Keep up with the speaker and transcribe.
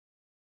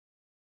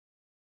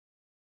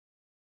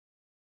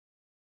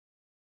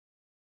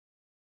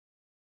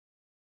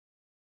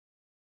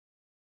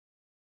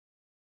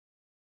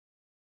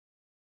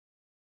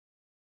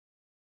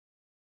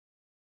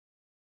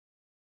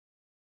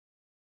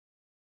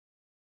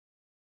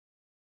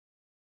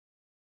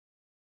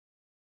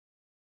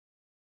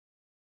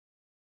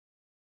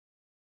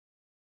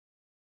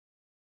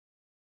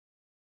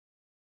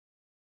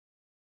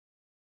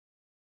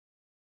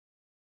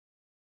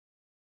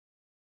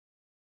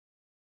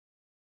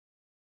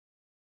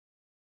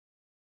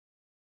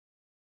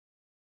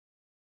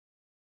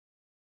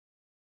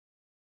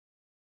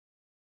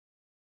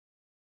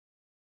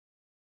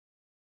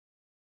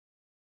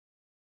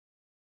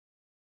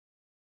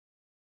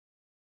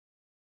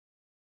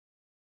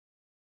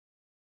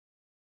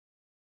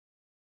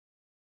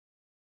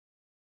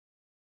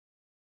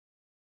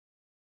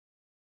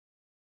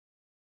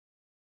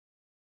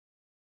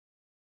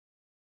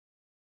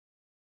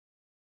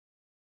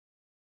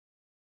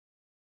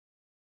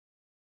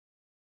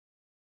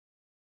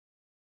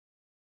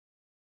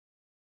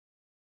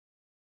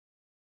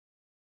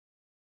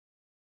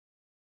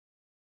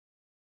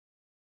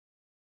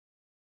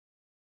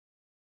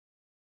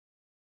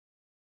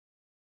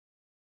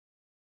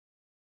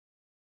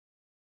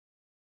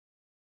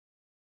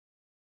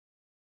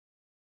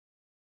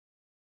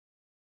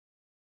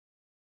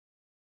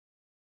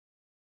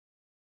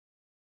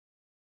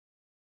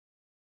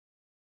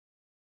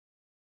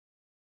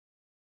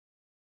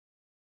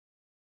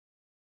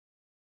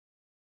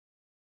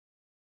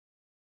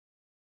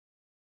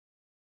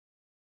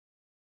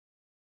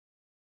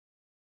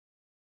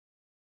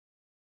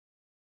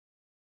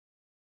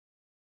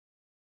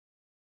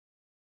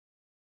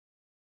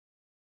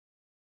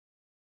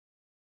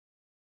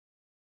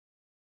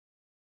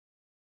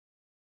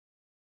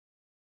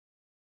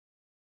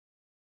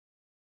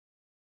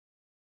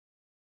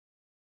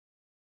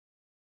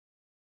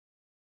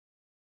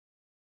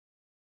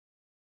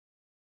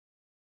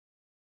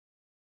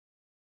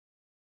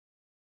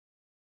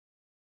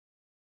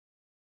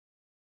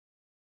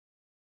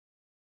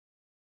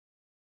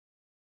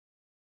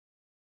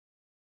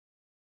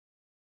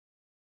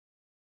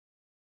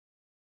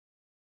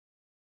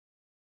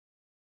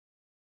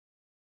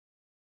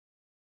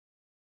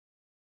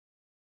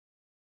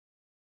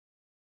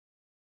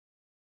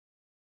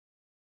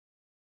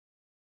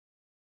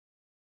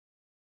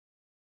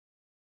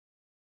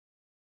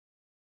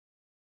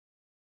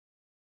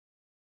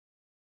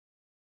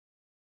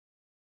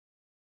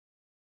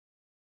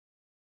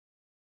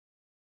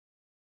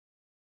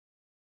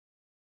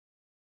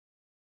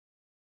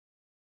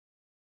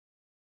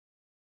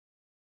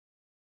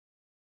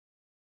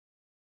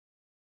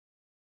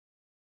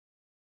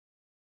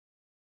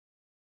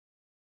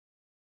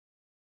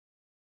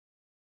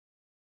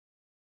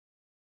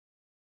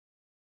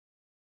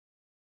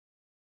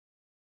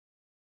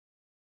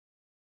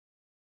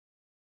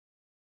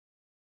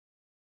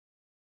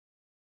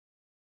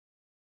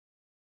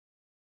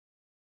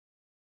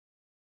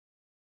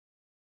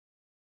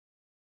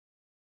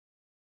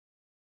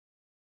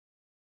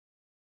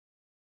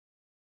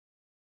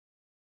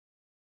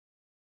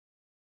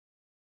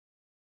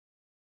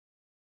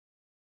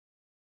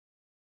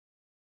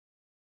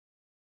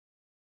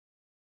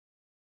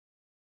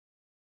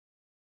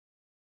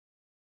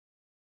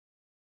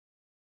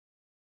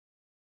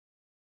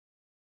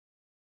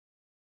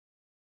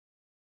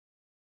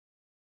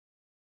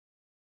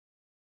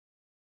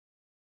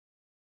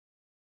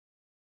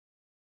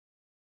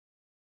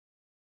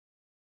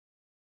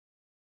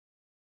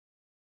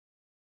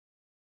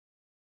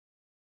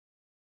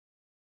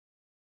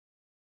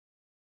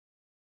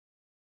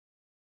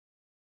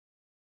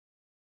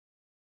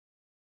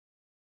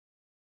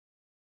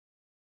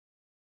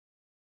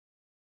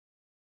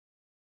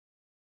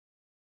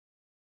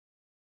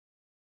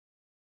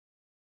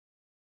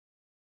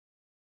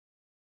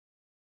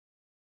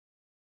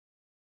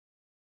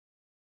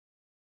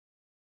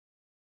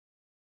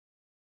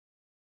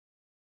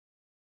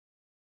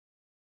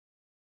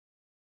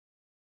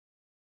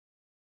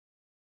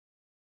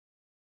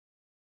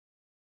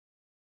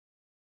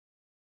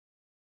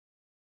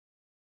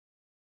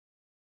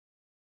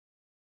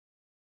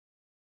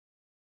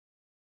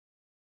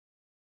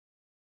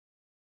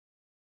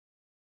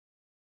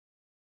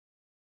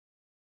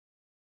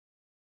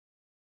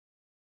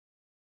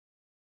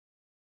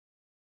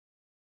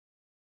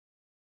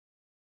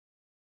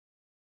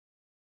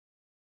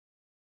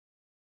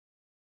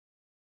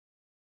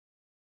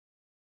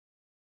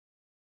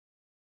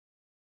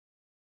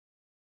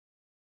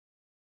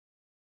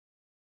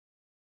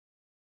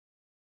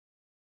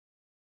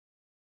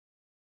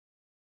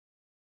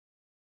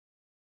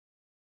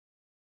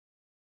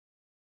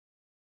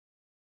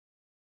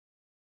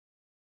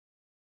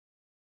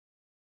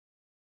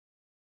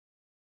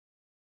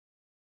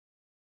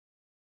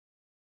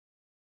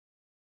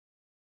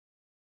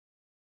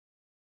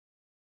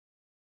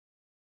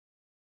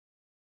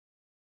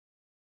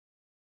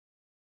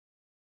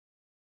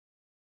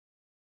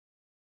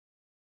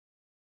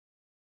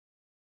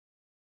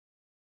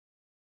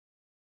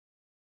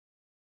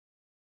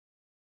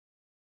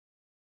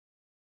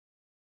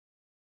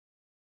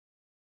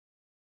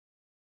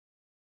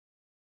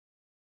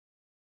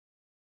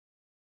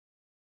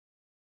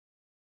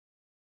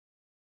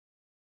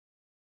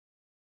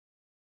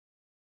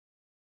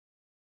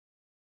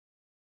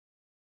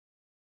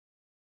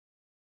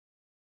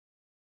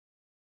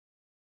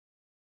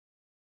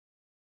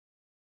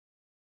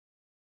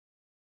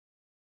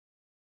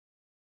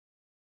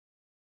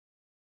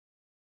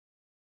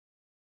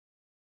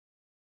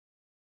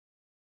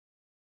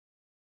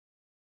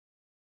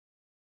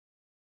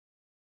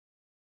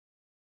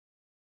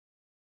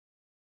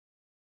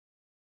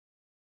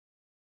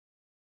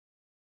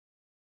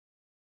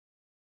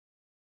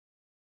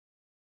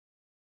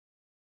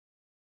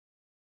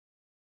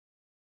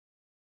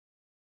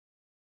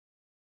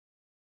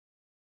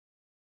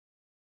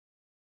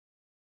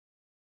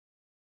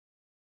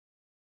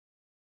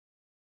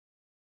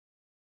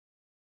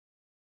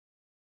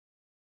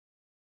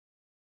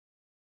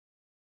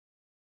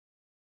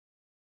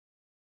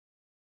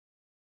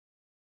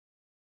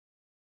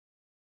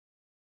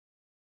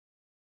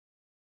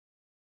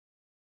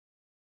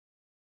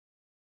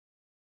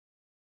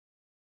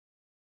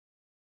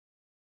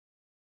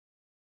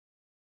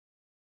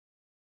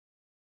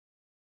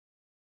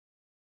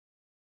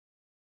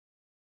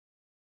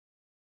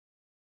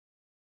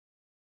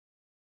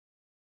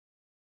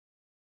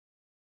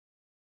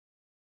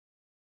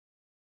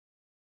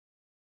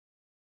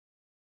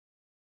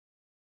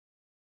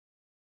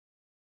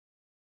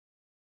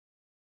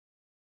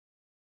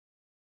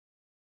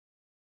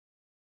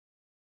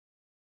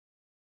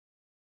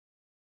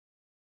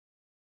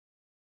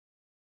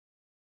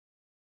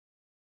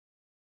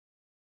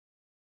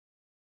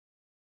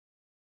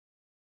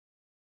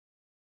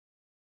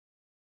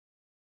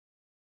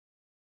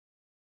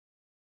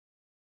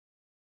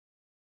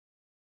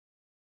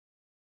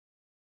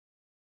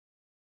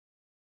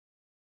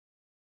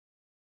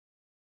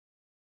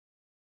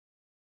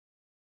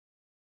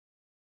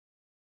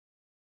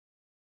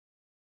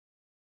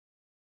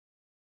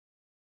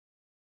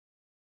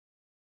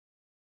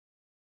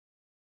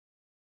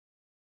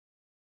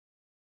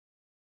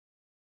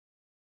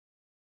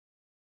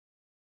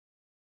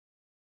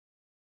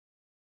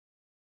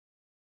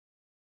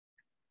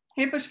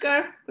Hey,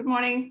 Pushkar. Good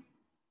morning.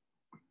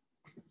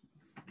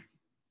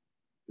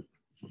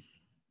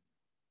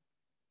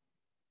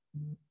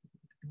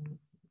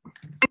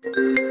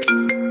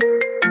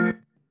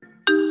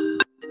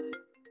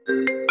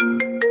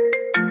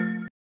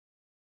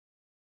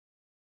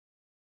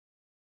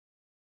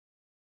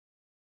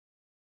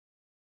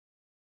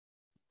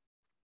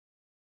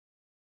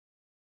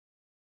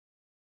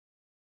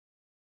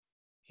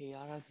 Hey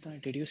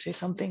Aradhana, did you say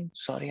something?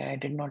 Sorry, I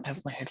did not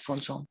have my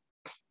headphones on.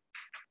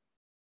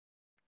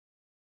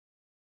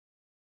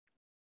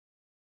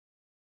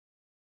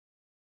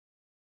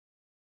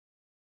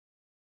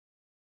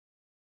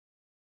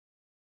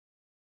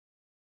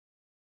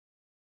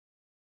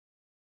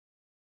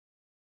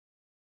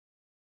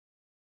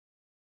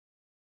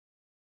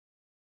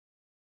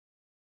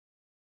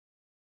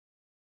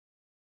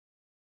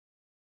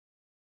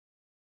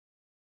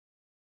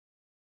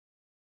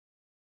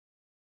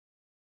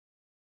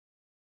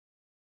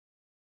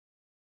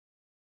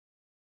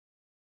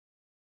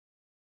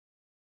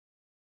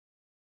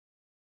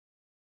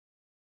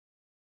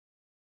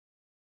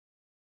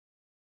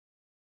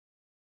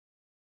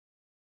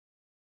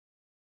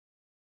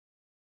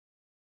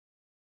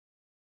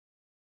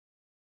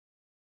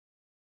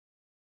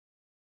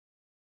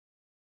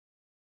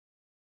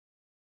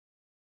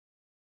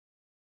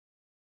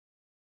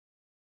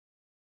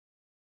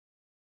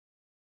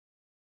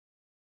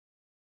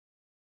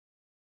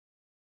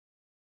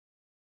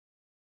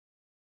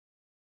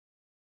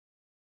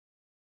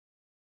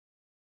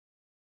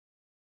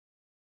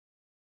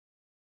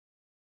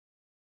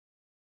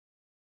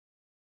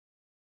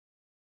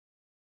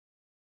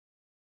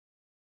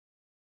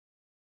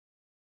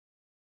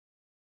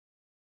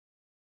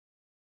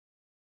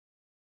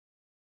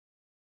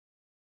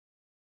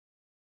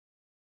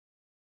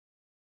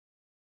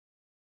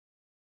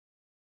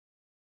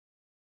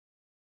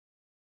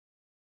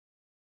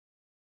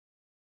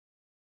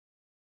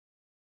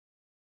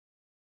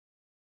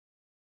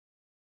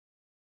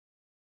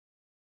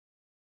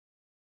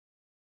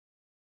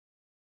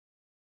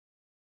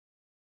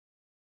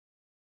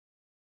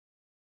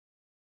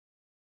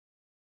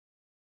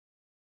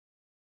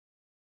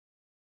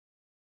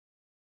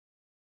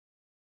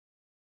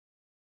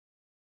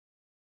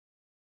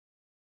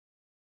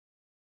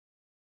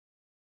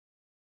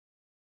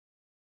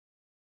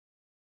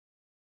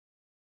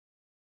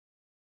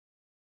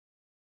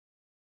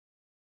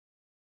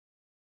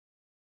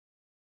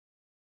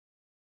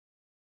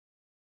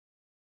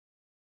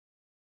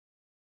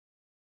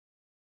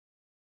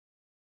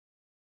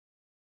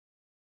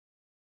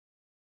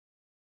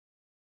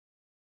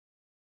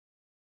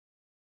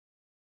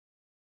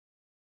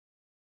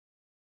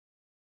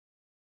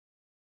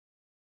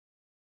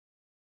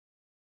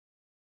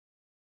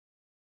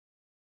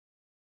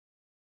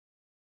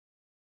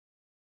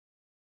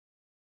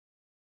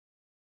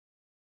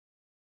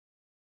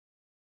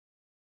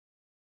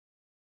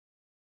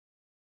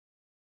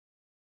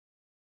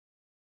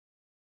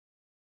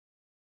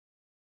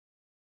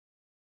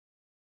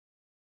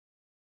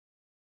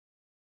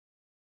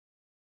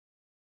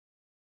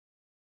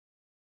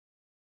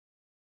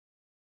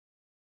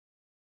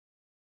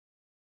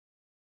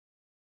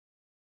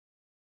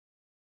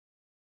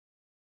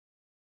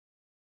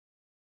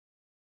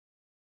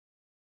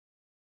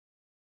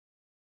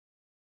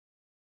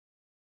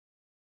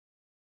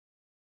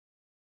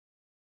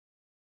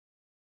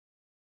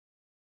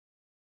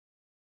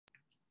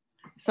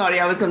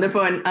 Sorry, I was on the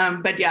phone.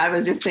 But yeah, I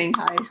was just saying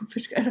hi,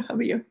 Pushkar. How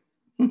are you?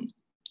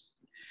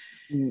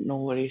 No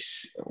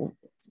worries.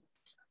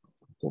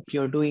 Hope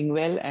you're doing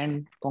well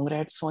and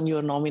congrats on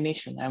your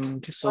nomination. I'm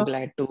just so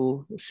glad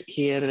to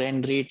hear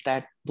and read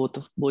that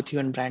both you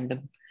and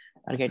Brandon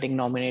are getting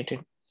nominated.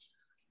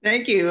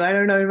 Thank you. I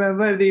don't know if I'm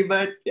worthy,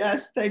 but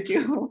yes, thank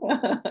you.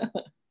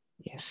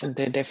 Yes, and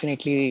they're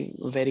definitely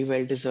very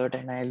well deserved,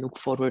 and I look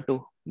forward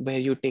to where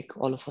you take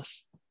all of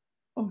us.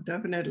 Oh,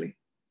 definitely.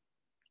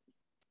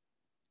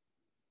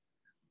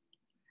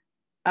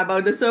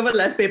 About the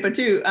serverless paper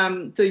too.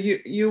 So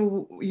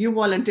you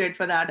volunteered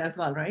for that as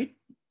well, right?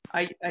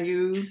 Are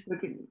you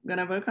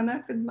gonna work on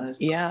that with us?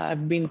 Yeah,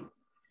 I've been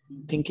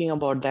thinking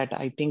about that.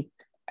 I think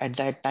at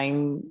that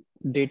time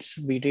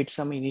we did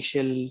some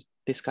initial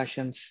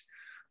discussions,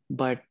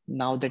 but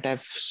now that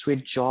I've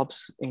switched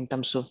jobs in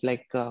terms of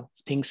like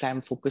things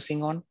I'm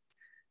focusing on,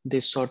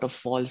 this sort of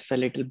falls a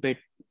little bit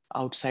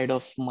outside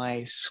of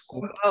my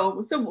scope.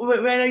 Oh, so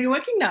where are you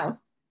working now?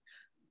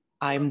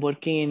 I'm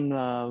working in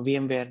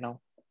VMware now.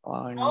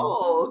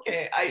 Oh,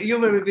 okay. You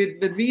were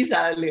with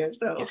Visa earlier,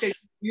 so okay.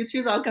 Yes. You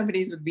choose all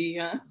companies with V,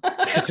 huh?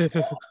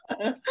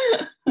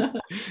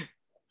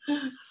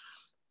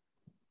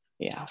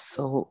 Yeah,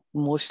 so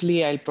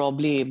mostly I'll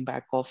probably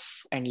back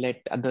off and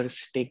let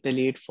others take the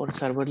lead for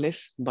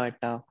serverless, but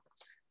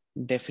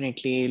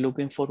definitely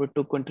looking forward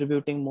to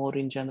contributing more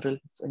in general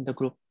in the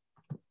group.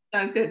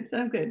 Sounds good.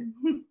 Sounds good.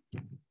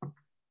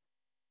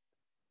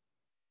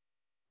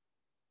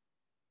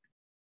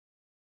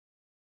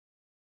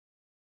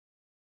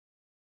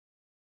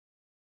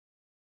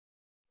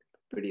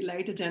 Pretty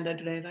light agenda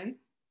today, right?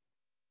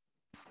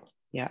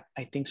 Yeah,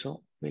 I think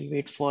so. We'll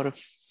wait for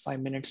 5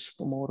 minutes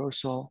more or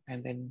so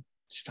and then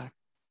start.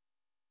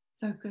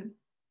 Sounds good.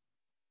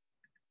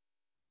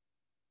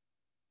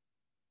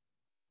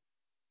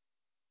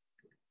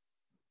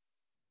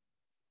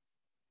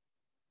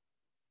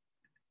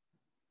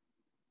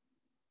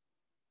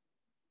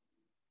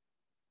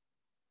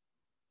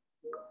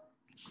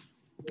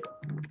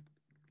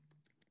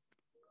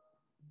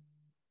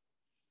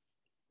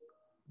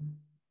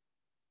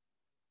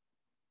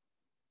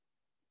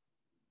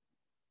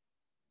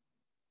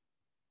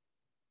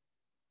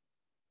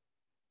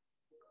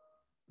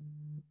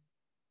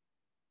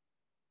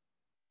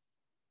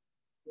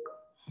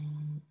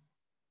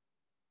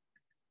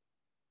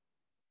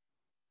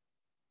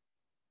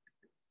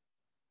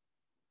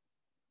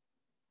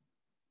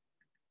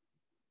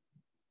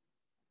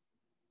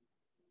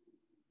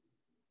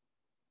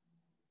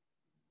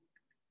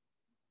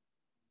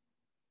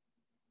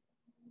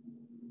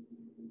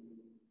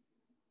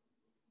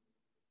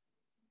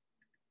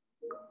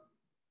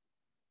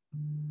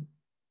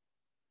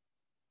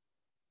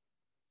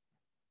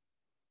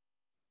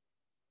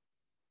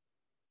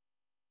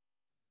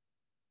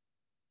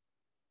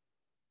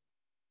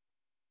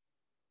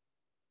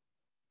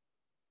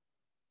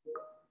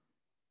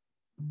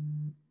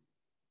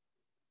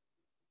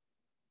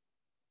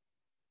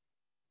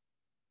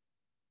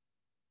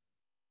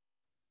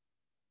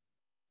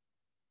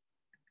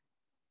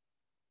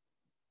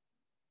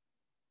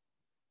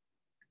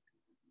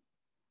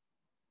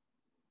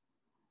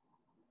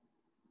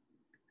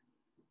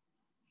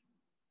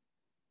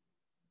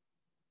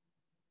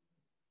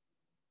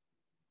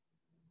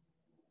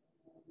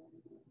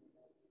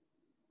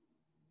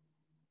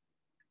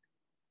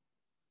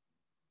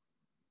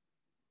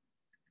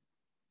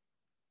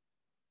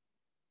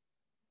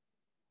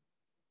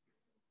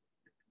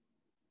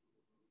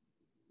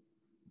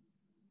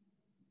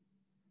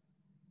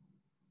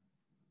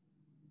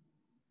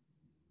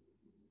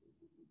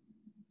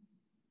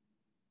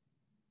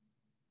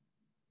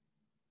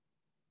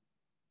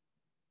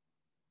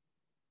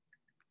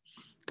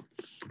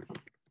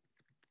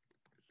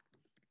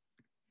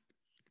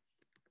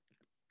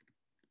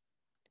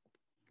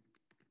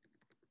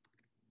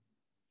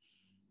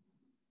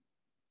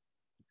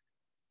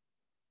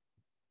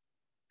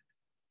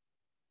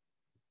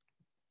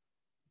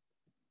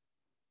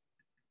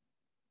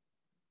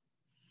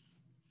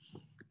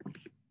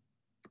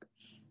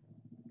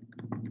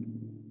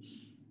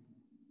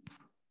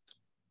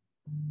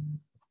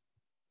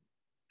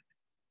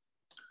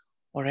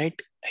 All right,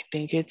 I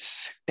think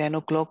it's 10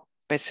 o'clock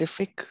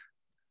Pacific.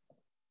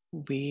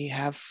 We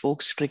have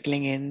folks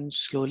trickling in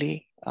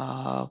slowly.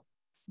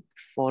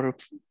 For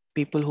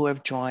people who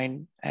have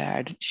joined,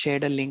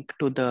 shared a link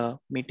to the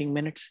meeting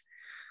minutes.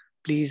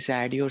 Please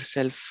add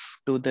yourself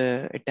to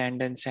the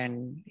attendance,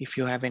 and if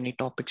you have any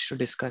topics to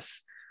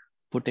discuss,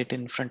 put it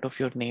in front of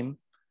your name.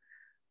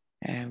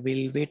 And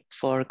we'll wait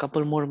for a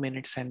couple more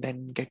minutes and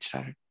then get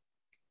started.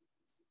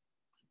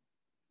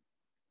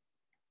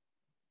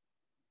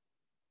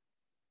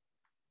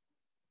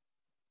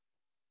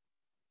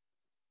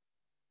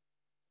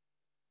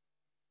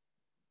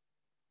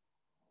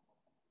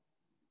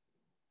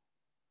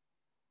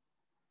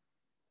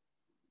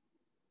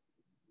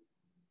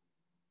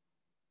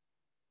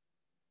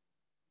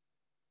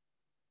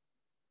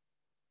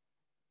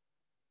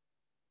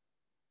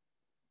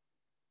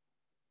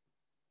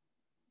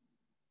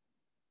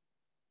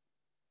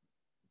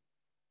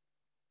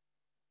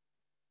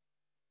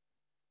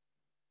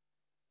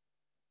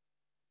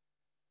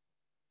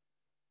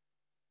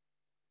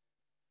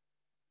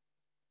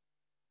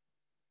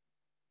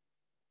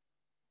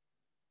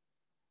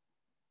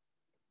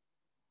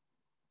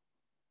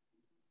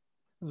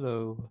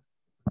 Hello.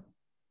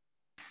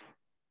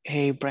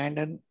 Hey,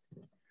 Brandon.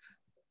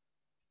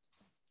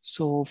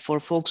 So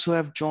for folks who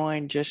have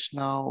joined just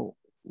now,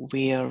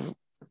 we are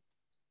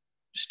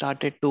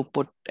started to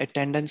put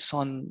attendance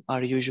on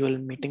our usual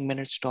meeting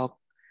minutes talk.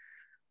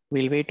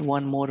 We'll wait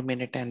one more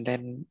minute and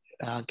then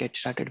get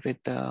started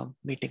with the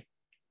meeting.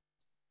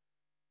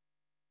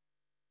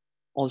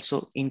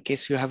 Also, in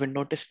case you haven't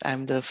noticed,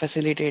 I'm the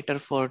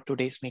facilitator for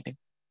today's meeting.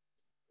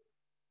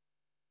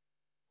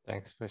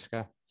 Thanks,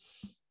 Prishka.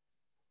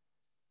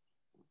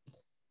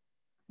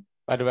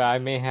 By the way, I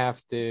may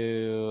have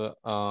to,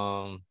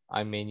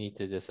 I may need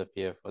to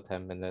disappear for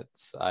 10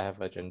 minutes. I have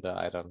agenda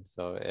items,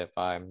 so if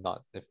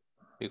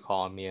you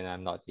call me and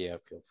I'm not here,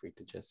 feel free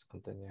to just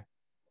continue.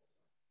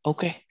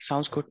 Okay,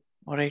 sounds good.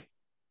 All right.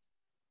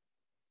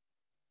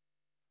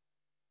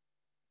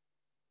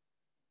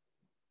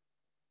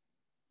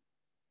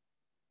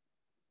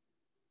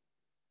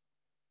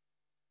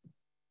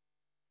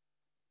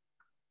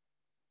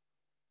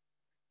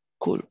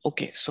 Cool.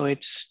 Okay, so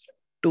it's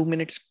 2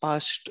 minutes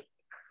past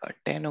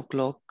 10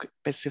 o'clock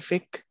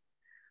Pacific.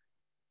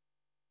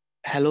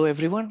 Hello,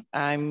 everyone.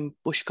 I'm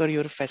Pushkar,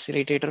 your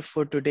facilitator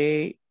for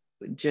today.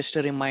 Just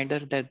a reminder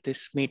that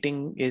this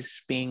meeting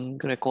is being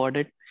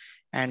recorded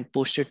and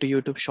posted to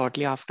YouTube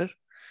shortly after.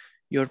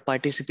 Your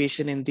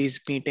participation in these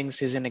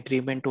meetings is an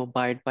agreement to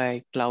abide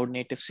by Cloud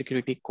Native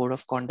Security Code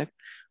of Conduct,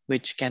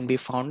 which can be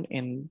found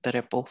in the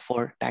repo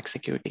for tax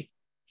security.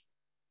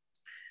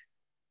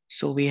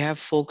 So we have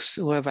folks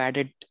who have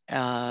added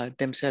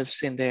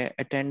themselves in their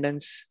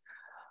attendance.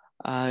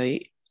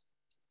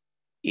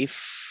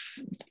 If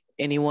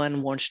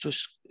anyone wants to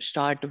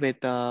start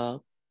with a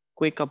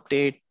quick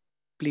update,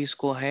 please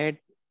go ahead,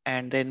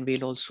 and then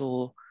we'll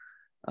also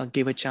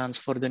give a chance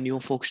for the new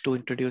folks to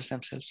introduce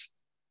themselves.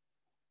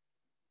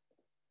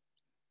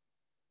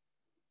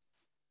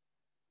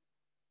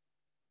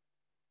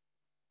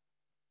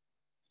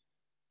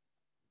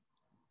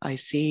 I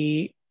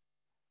see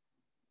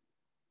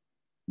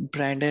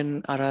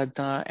Brandon,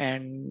 Aradhana,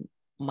 and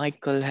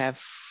Michael have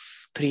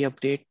 3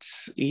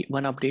 updates,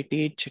 one update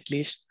each at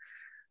least.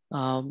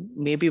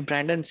 Maybe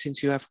Brandon,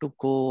 since you have to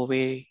go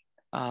away,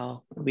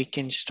 we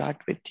can start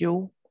with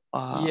you.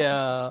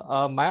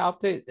 My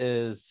update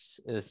is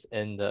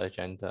in the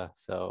agenda,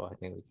 so I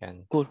think we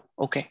can. Cool.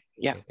 Okay.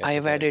 Yeah, I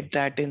have added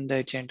that in the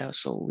agenda,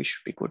 so we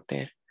should be good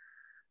there.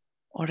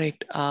 All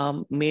right.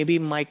 Maybe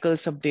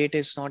Michael's update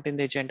is not in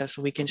the agenda,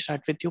 so we can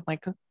start with you,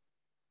 Michael.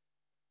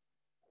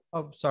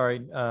 Oh, sorry.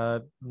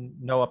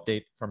 No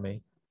update from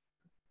me.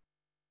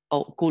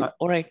 Oh, cool.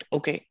 All right.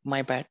 Okay.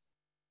 My bad.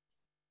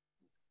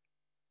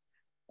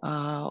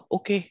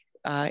 Okay.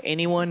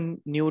 Anyone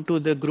new to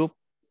the group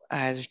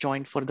has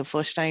joined for the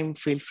first time,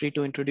 feel free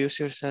to introduce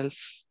yourself.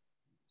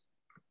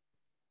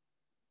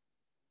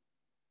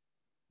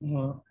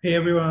 Hey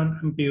everyone,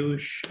 I'm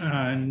Piyush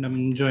and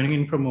I'm joining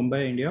in from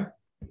Mumbai, India.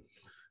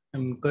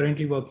 I'm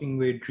currently working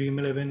with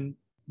Dream11.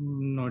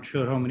 Not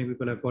sure how many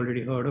people have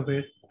already heard of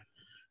it.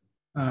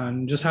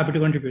 And just happy to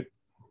contribute.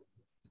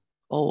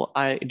 Oh,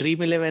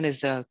 Dream11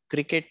 is the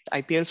cricket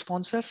IPL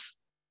sponsors?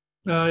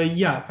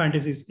 Yeah,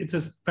 fantasies. It's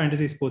a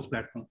fantasy sports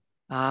platform.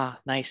 Ah,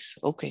 nice.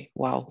 Okay.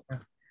 Wow. Yeah.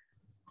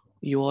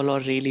 You all are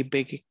really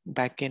big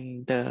back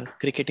in the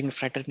cricketing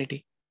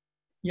fraternity.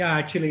 Yeah,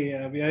 actually,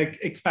 we are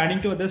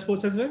expanding to other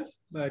sports as well.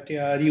 But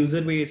yeah, the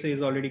user base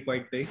is already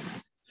quite big.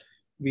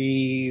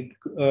 We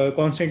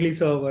constantly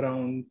serve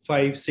around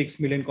 5-6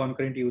 million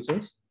concurrent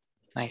users.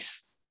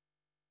 Nice.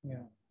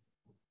 Yeah.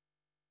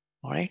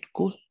 All right,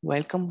 cool.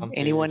 Welcome.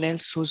 Anyone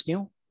else who's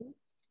new?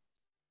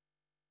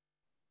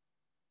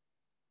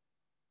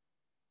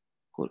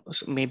 Cool.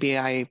 So maybe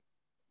I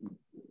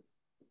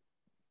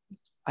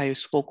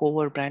spoke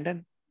over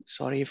Brandon.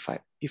 Sorry if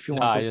you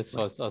want to. I just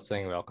was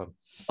saying welcome.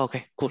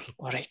 Okay, cool.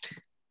 All right.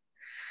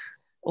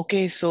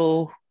 Okay,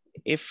 so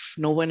if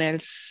no one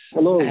else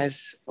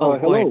has... Oh,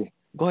 hello.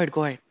 Go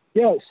ahead.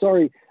 Yeah,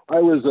 sorry. I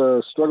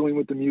was struggling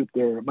with the mute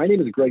there. My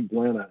name is Greg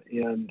Blana,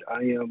 and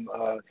I am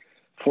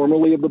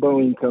formerly of the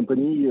Boeing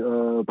Company,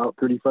 about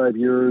 35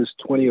 years,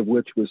 20 of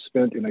which was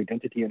spent in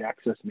identity and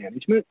access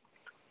management.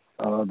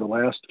 The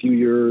last few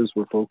years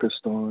were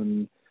focused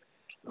on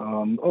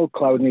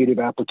cloud-native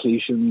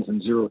applications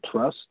and zero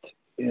trust.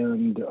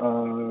 And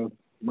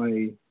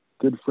my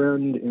good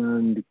friend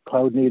and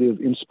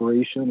cloud-native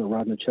inspiration,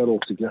 Aradhana Chettle,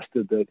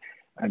 suggested that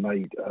I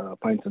might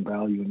find some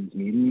value in these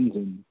meetings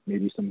and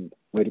maybe some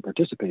way to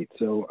participate.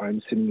 So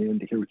I'm sitting in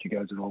to hear what you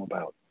guys are all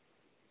about.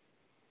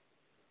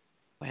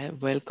 Well,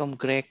 welcome,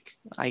 Greg.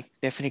 I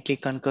definitely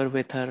concur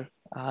with her.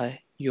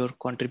 Your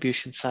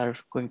contributions are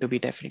going to be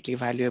definitely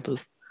valuable.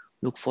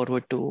 Look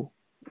forward to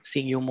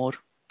seeing you more.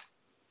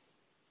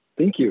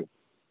 Thank you.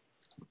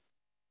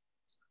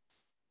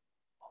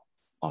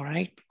 All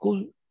right,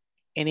 cool.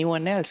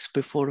 Anyone else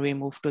before we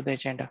move to the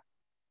agenda?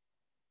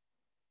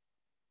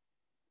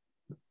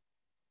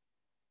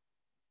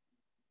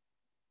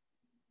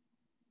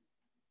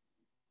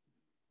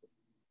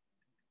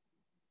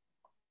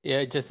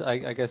 Yeah, just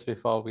I guess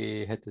before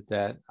we head to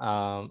that,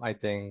 I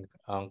think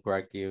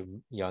Greg,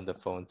 you're on the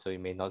phone, so you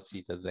may not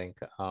see the link.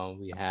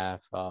 We have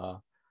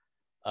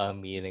a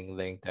meeting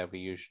link that we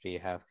usually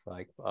have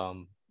like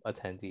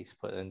attendees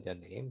put in their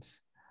names.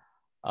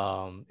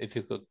 If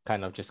you could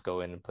kind of just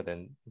go in and put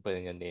in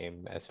your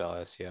name as well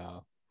as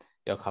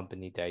your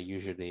company there,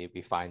 usually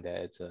we find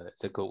that it's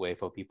a good way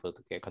for people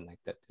to get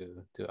connected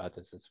to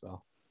others as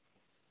well.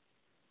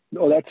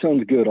 Oh, that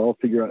sounds good. I'll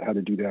figure out how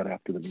to do that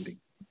after the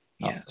meeting.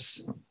 Yes,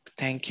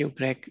 thank you,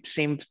 Greg.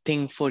 Same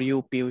thing for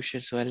you, Piyush,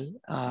 as well.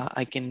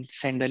 I can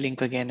send the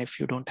link again if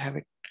you don't have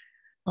it.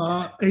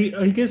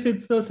 I guess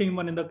it's the same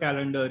one in the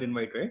calendar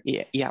invite, right?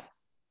 Yeah.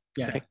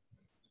 Correct.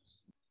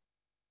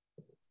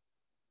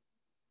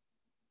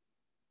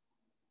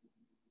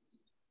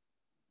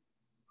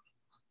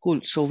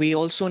 Cool. So we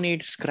also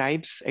need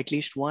scribes, at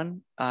least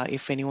one.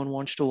 If anyone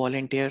wants to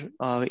volunteer,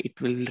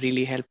 it will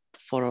really help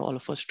for all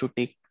of us to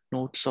take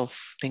notes of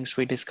things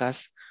we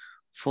discuss.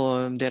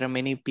 There are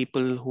many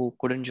people who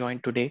couldn't join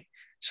today,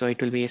 so it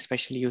will be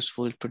especially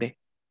useful today.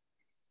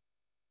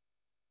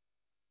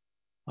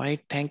 All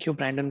right. Thank you,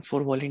 Brandon,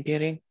 for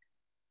volunteering.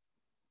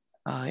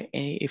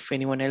 If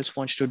anyone else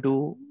wants to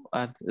do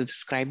the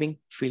scribing,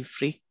 feel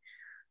free.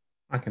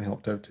 I can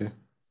help out too.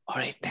 All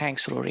right.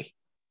 Thanks, Rory.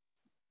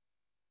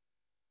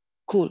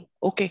 Cool.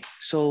 Okay.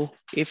 So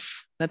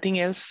if nothing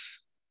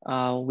else,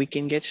 we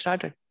can get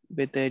started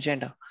with the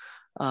agenda.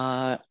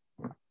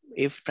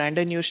 if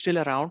Brandon, you're still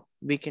around,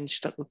 we can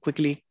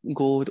quickly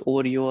go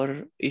over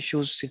your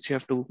issues since you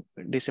have to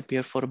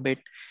disappear for a bit,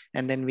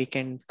 and then we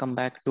can come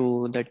back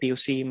to the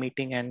TOC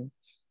meeting and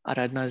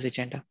Aradhana's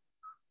agenda.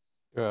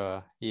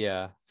 Sure.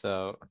 Yeah.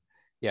 So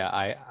yeah,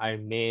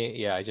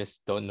 I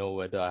just don't know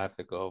whether I have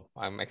to go.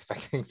 I'm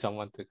expecting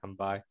someone to come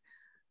by.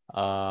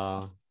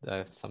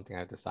 That's something I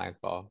have to sign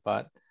for.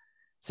 But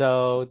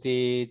so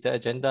the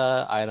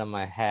agenda item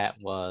I had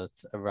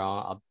was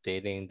around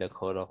updating the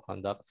code of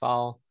conduct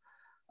file.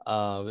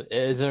 It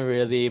isn't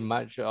really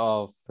much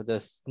of,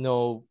 there's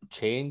no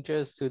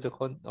changes to the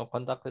code of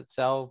conduct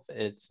itself.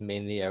 It's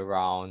mainly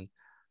around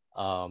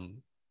how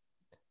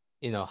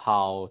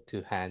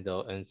to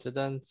handle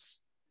incidents.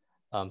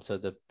 So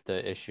the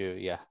issue,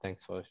 yeah,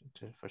 thanks for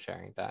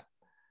sharing that.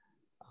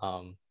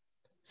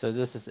 So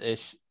this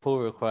is pull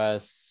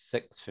request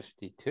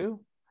 652.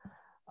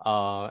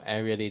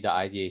 And really the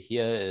idea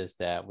here is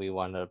that we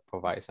want to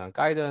provide some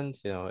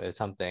guidance, if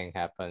something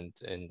happened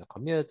in the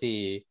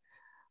community,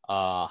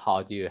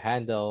 how do you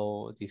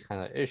handle these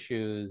kind of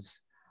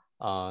issues?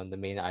 The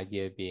main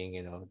idea being,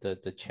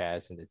 the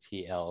chats and the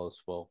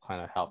TLs will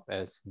kind of help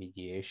as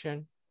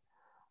mediation.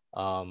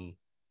 And,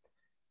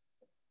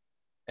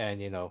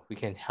 we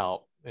can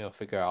help,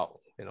 figure out,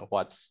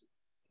 what's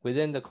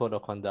within the code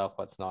of conduct,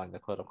 what's not in the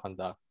code of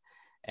conduct,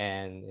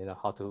 and,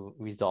 how to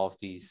resolve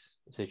these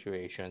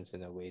situations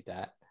in a way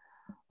that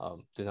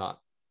do not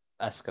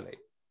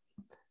escalate,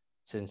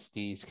 since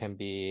these can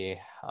be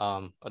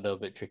a little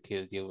bit tricky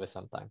to deal with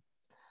sometimes.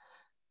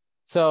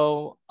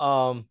 So,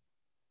 so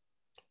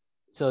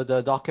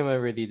the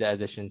document, really, the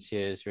additions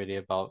here is really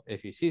about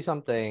if you see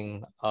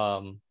something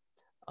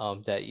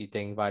that you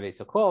think violates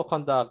a code of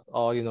conduct,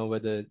 or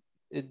whether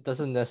it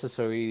doesn't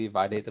necessarily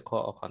violate the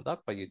code of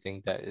conduct, but you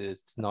think that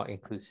it's not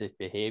inclusive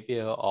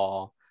behavior,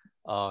 or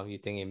you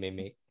think it may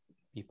make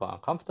people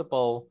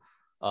uncomfortable.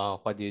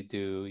 What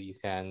do? You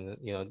can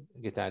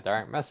get a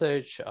direct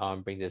message,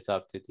 bring this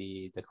up to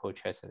the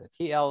co-chairs and the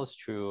TLs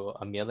through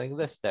a mailing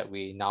list that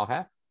we now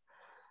have,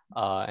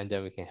 and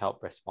then we can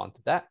help respond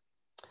to that.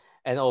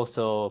 And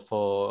also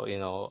for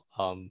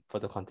for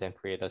the content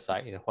creator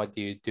side, what do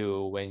you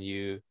do when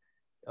you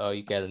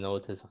get a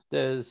notice of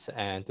this,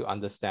 and to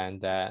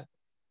understand that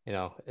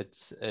it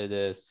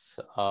is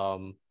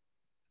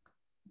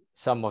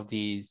some of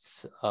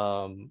these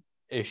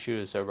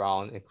issues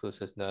around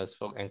inclusiveness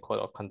and code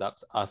of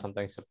conduct are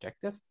sometimes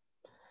subjective,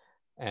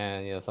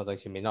 and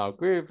sometimes you may not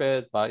agree with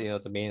it, but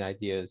the main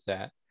idea is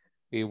that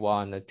we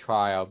want to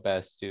try our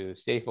best to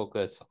stay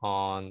focused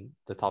on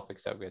the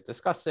topics that we're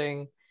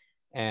discussing.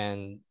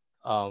 And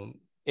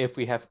if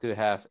we have to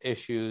have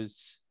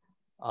issues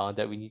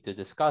that we need to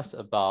discuss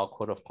about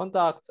code of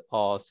conduct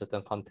or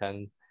certain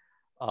content,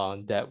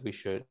 that we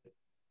should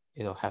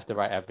have the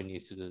right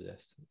avenues to do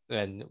this.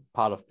 And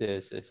part of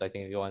this is, I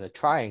think, we want to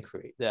try and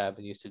create the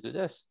avenues to do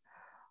this.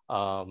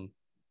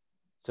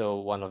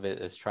 So one of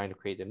it is trying to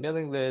create a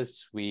mailing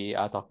list. We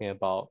are talking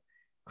about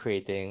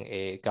creating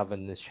a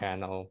governance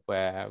channel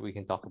where we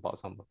can talk about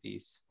some of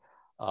these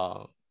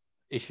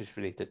issues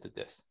related to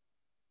this.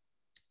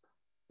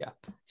 Yeah,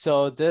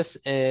 so this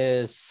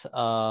is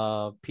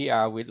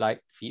PR we'd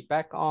like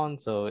feedback on.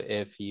 So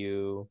if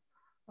you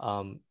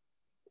want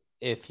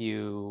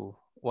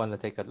to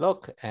take a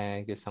look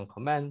and give some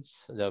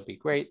comments, that would be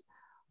great.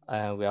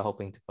 And we are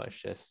hoping to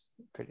push this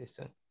pretty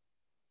soon.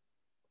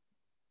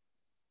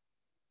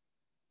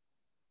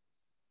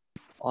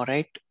 All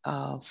right,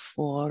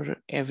 for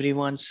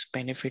everyone's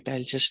benefit,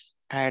 I'll just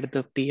add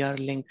the PR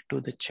link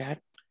to the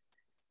chat.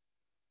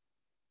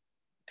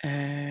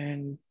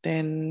 And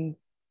then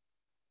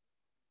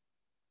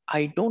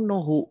I don't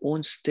know who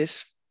owns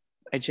this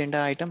agenda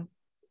item.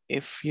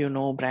 If you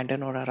know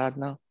Brandon or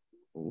Aradhana,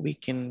 we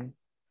can.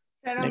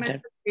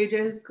 Sarah AJ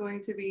is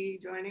going to be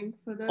joining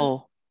for this.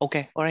 Oh,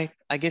 okay. All right.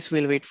 I guess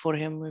we'll wait for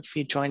him. If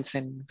he joins,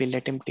 and we'll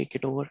let him take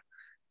it over.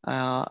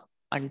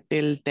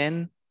 Until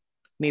then,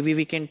 maybe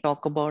we can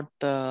talk about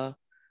the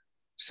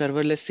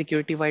serverless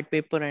security white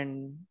paper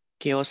and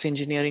chaos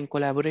engineering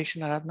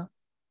collaboration, Aradhana.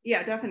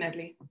 Yeah,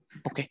 definitely.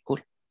 Okay, cool.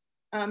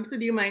 So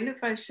do you mind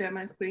if I share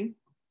my screen?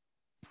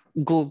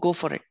 Go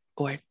for it.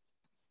 Go ahead.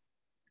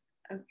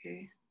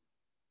 Okay.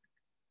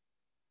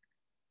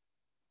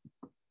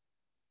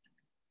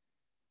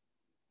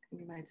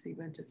 You might see a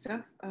bunch of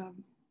stuff.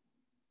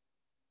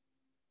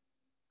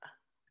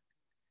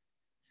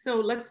 So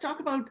let's talk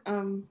about,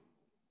 1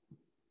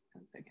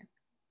 second.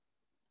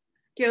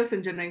 Chaos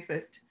engineering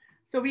first.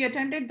 So we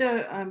attended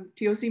the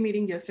TOC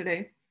meeting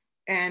yesterday,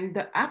 and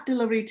the app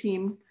delivery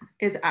team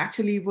is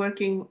actually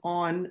working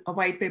on a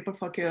white paper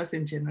for chaos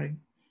engineering.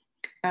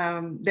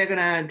 They're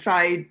gonna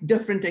try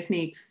different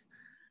techniques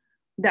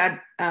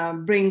that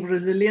bring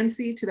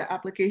resiliency to the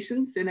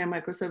applications in a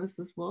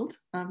microservices world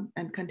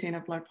and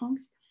container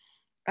platforms.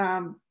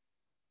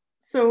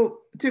 So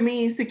to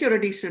me,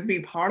 security should be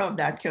part of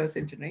that chaos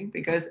engineering,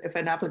 because if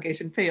an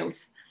application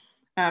fails,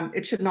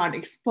 it should not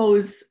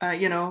expose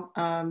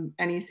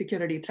any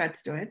security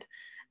threats to it.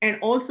 And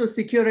also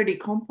security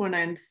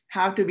components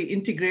have to be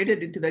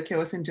integrated into the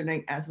chaos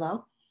engineering as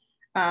well.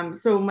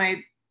 So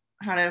my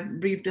had a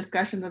brief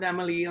discussion with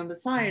Emily on the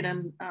side,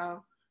 and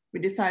we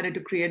decided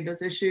to create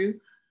this issue.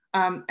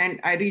 And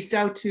I reached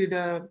out to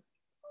the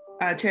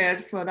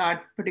chairs for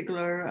that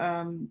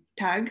particular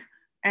tag,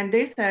 and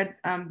they said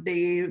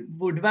they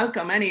would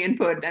welcome any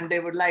input and they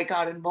would like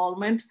our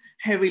involvement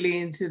heavily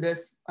into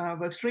this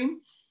work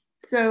stream.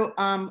 So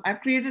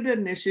I've created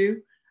an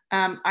issue.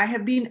 I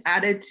have been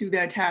added to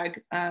their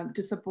tag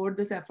to support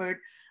this effort,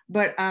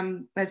 but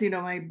as you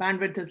know, my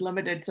bandwidth is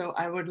limited, so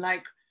I would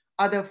like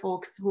other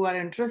folks who are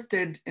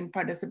interested in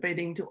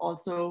participating to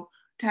also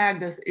tag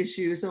this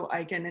issue so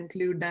I can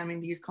include them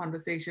in these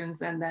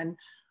conversations. And then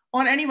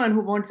on anyone who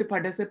wants to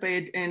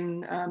participate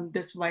in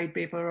this white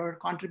paper or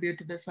contribute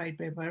to this white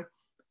paper,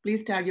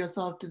 please tag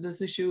yourself to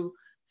this issue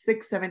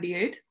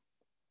 678.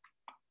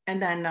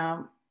 And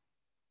then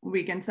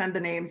we can send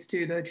the names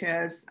to the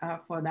chairs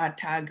for that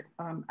tag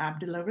app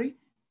delivery,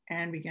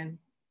 and we can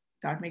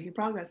start making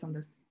progress on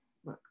this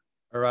work.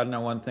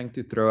 Aradhana, one thing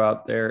to throw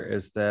out there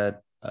is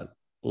that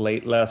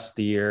late last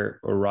year,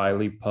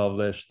 O'Reilly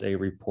published a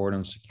report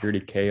on security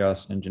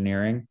chaos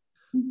engineering.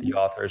 The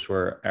authors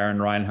were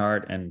Aaron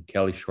Reinhardt and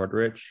Kelly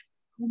Shortridge.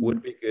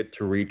 Would be good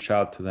to reach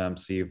out to them,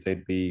 see if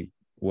they'd be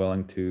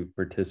willing to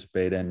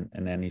participate in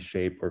any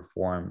shape or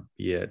form,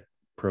 be it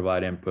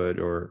provide input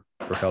or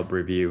help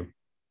review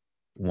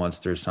once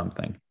there's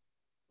something.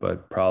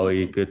 But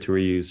probably good to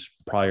reuse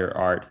prior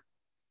art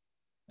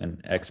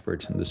and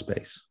experts in the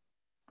space.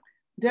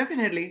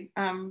 Definitely.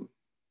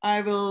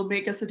 I will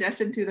make a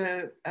suggestion to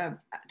the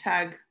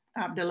tag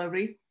app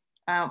delivery,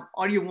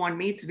 or you want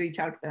me to reach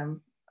out to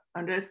them.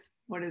 Andres,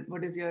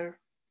 what is your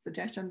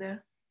suggestion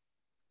there?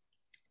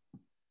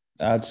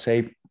 I'd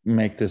say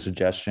make the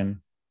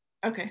suggestion.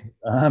 Okay.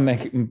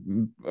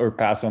 Or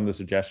pass on the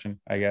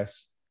suggestion, I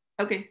guess.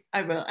 Okay,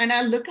 I will. And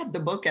I'll look at the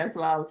book as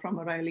well from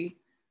O'Reilly.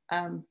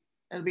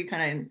 It'll be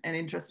kind of an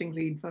interesting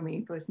read for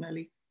me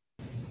personally.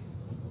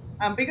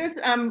 Because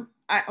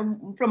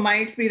from my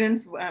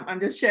experience, I'm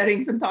just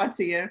sharing some thoughts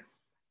here.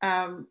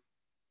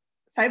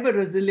 Cyber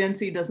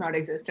resiliency does not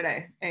exist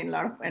today in a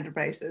lot of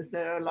enterprises.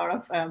 There are a lot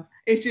of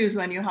issues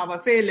when you have a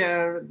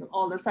failure,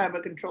 all the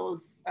cyber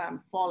controls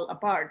fall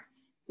apart.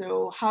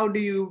 So how do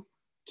you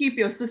keep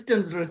your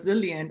systems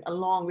resilient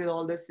along with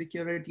all the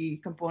security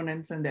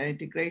components and their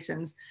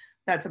integrations?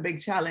 That's a big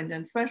challenge,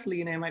 and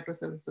especially in a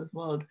microservices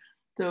world.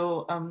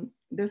 So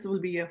this will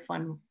be a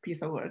fun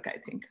piece of work, I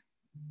think.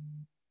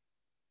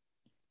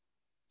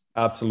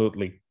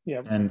 Absolutely.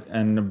 Yeah.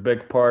 And a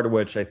big part of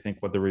which I think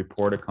what the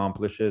report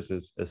accomplishes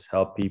is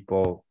help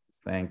people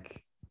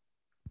think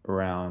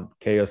around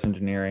chaos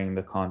engineering,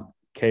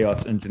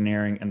 chaos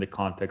engineering in the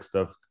context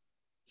of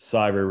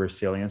cyber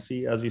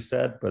resiliency, as you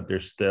said, but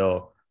there's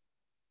still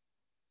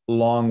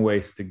long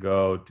ways to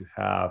go to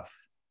have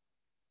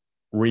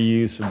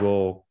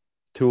reusable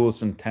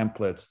tools and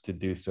templates to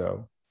do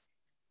so,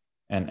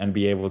 and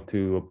be able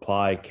to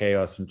apply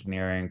chaos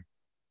engineering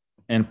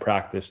in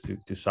practice to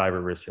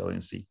cyber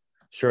resiliency.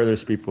 Sure,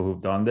 there's people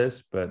who've done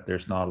this, but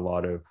there's not a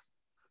lot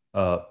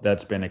of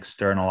that's been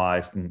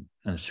externalized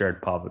and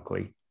shared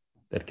publicly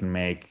that can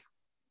make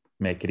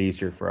it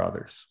easier for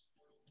others.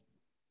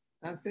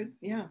 Sounds good.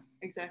 Yeah,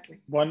 exactly.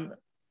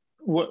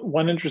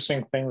 One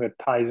interesting thing that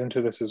ties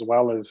into this as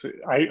well is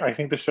I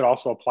think this should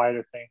also apply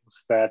to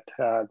things that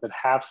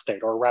have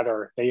state, or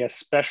rather, they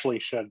especially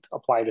should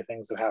apply to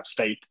things that have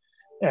state.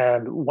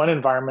 And one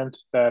environment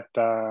that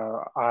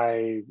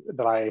I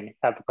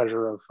had the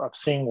pleasure of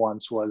seeing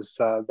once was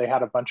they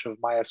had a bunch of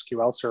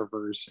MySQL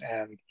servers,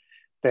 and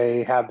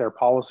they had their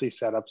policy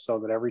set up so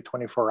that every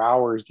 24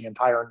 hours, the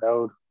entire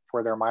node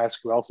for their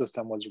MySQL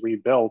system was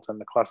rebuilt, and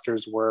the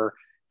clusters were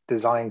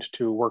designed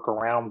to work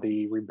around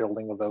the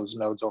rebuilding of those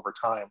nodes over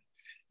time.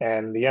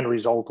 And the end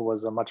result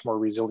was a much more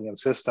resilient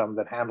system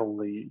that handled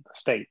the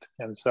state.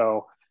 And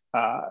so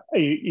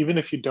even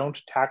if you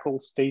don't tackle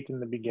state in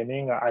the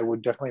beginning, I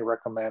would definitely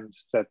recommend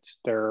that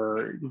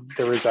there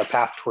is a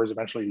path towards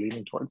eventually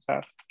leading towards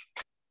that.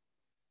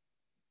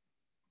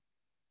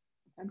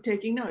 I'm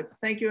taking notes.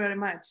 Thank you very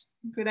much.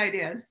 Good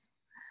ideas.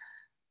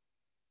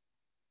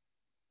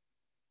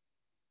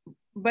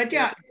 But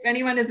yeah, if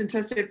anyone is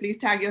interested, please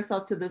tag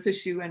yourself to this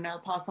issue and I'll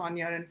pass on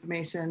your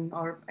information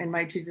or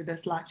invite you to the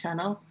Slack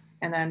channel.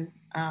 And then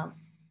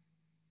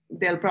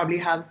they'll probably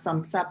have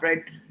some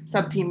separate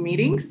sub-team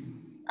meetings,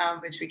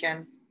 which we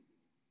can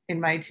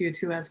invite you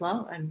to as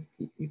well. And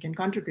you can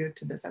contribute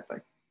to this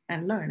effort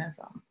and learn as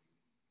well.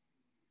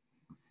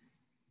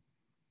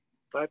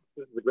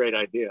 This is a great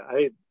idea.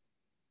 I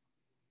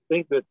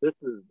think that this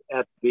is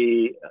at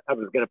the, I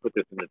was going to put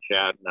this in the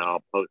chat and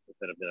I'll post this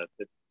in a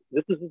minute.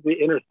 This is the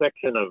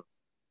intersection of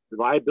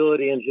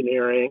reliability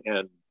engineering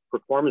and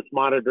performance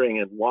monitoring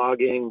and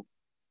logging.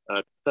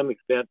 To some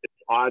extent, it's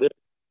audit.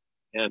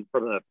 And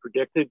from a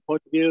predictive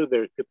point of view,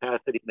 there's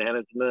capacity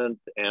management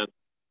and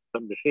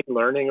some machine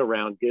learning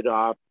around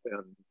GitOps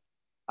and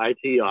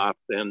IT ops.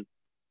 And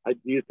do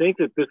you think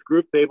that this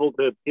group's able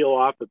to peel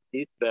off a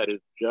piece that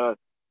is just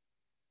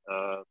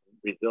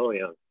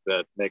resilience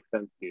that makes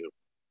sense to you?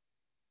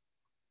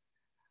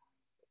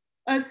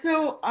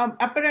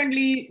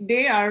 Apparently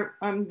they are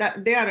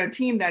they are a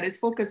team that is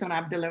focused on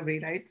app delivery,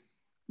 right?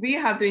 We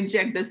have to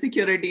inject the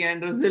security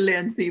and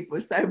resiliency for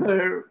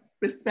cyber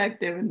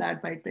perspective in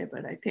that white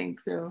paper, I think.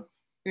 So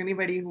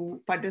anybody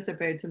who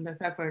participates in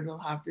this effort will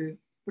have to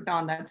put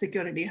on that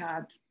security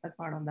hat as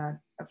part of that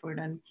effort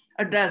and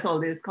address all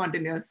this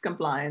continuous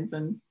compliance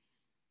and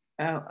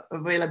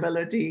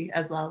availability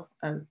as well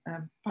as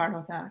part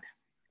of that,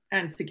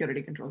 and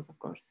security controls, of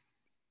course.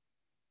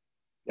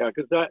 Yeah,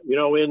 because that, you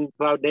know, in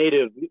cloud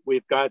native,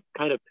 we've got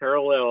kind of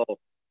parallel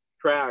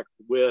tracks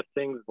with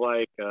things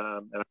like,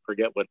 and I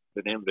forget what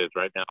the name of it is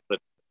right now, but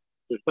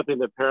there's something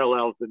that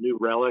parallels the new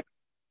Relic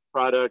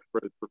product for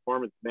the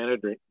performance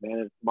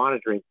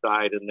monitoring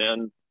side, and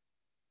then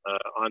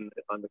on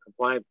the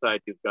compliance side,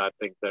 you've got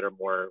things that are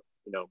more,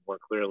 you know, more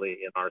clearly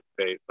in our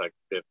space, like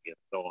 50 and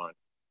so on.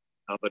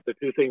 But the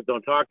two things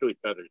don't talk to each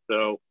other.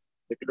 So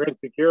if you're in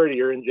security,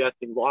 you're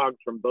ingesting logs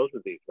from both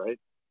of these, right?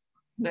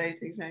 Right,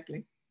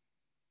 exactly.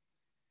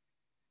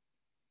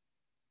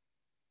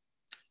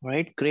 All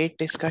right, great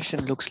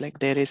discussion. Looks like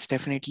there is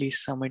definitely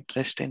some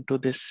interest into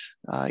this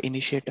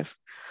initiative.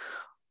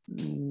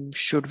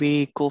 Should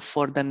we go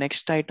for the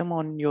next item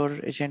on your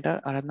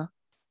agenda, Aradhana?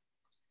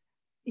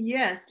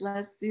 Yes,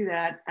 let's do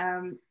that.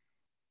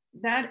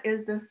 That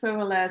is the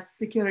serverless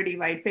security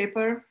white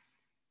paper.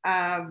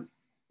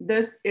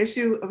 This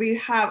issue, we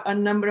have a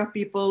number of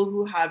people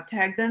who have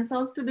tagged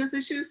themselves to this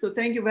issue. So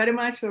thank you very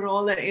much for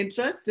all the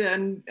interest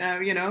and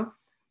you know,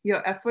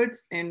 your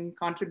efforts in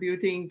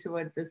contributing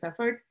towards this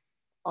effort,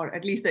 or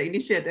at least the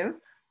initiative.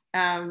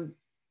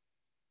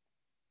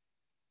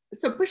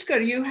 So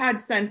Pushkar, you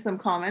had sent some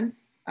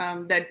comments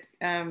that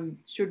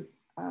should,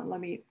 let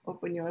me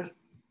open your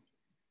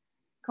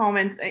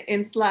comments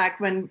in Slack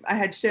when I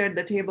had shared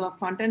the table of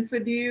contents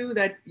with you,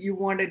 that you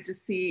wanted to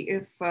see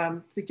if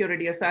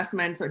security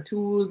assessments or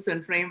tools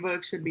and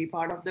frameworks should be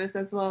part of this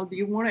as well. Do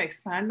you want to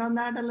expand on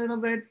that a little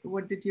bit?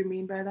 What did you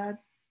mean by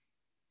that?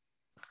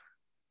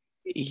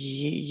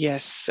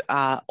 Yes,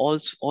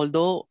 also,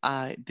 although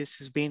this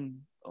has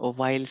been a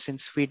while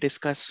since we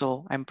discussed,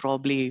 so I'm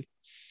probably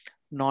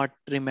not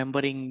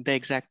remembering the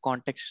exact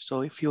context.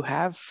 So if you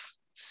have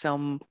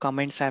some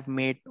comments I've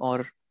made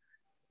or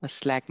a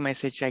Slack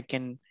message, I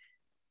can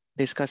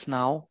discuss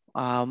now.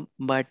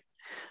 But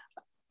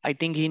I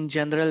think in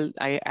general,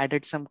 I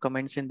added some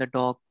comments in the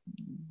doc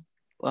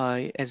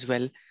as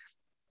well.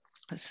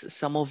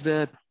 Some of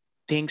the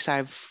things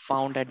I've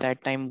found at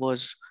that time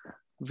was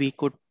we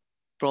could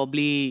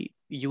probably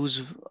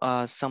use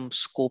some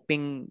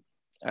scoping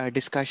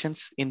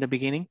discussions in the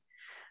beginning,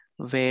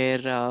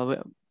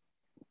 where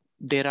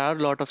there are a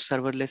lot of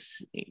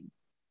serverless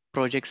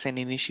projects and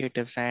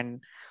initiatives, and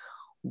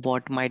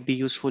what might be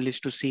useful is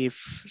to see if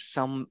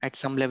at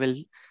some level,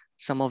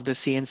 some of the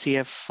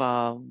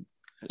CNCF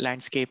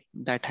landscape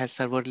that has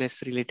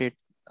serverless related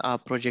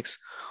projects,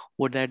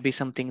 would that be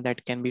something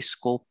that can be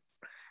scoped?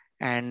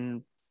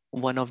 And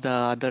one of the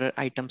other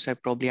items I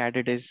probably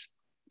added is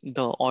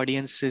the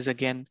audiences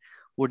again.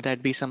 Would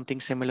that be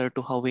something similar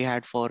to how we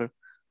had for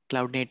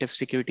cloud native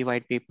security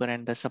white paper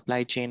and the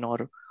supply chain,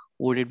 or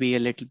would it be a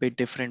little bit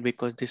different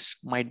because this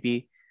might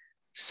be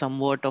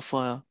somewhat of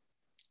a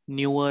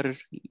newer,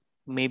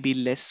 maybe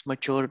less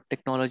mature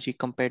technology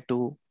compared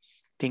to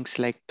things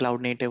like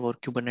cloud native or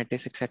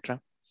Kubernetes, etc.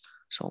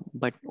 So,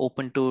 but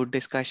open to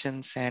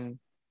discussions and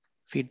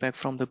feedback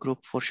from the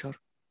group for sure.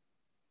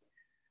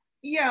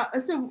 Yeah,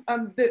 so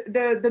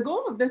the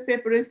goal of this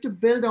paper is to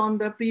build on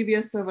the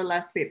previous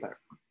serverless paper.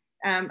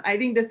 I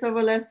think the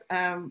serverless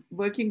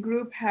working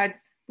group had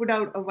put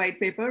out a white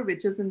paper,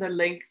 which is in the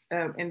link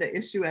in the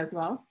issue as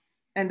well,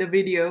 and the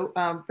video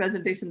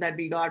presentation that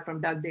we got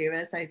from Doug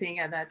Davis, I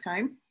think at that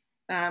time.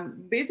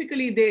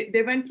 Basically,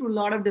 they went through a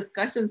lot of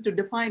discussions to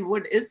define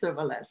what is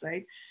serverless,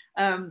 right?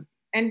 And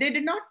they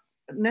did not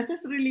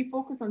necessarily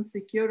focus on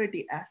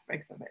security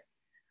aspects of it.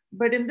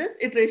 But in this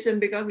iteration,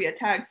 because we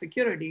attack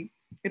security,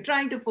 we're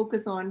trying to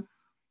focus on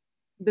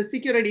the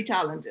security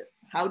challenges,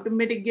 how to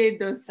mitigate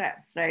those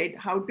threats, right?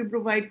 How to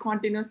provide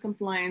continuous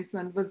compliance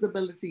and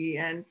visibility,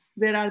 and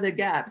where are the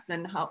gaps,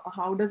 and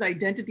how does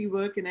identity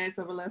work in a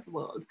serverless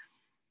world?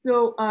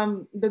 So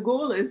the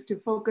goal is to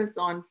focus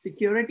on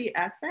security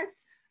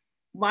aspects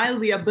while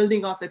we are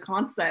building off the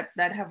concepts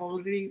that have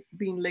already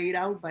been laid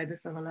out by the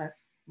serverless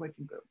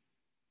working group.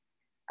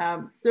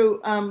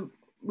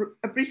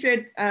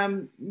 Appreciate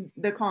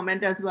the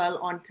comment as well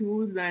on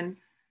tools and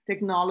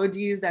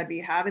technologies that we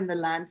have in the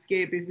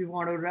landscape. If you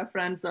want to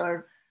reference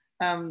or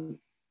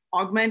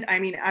augment, I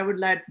mean, I would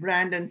let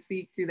Brandon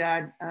speak to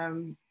that.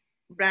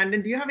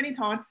 Brandon, do you have any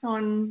thoughts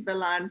on the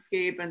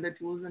landscape and the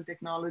tools and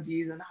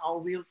technologies and how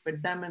we'll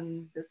fit them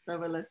in the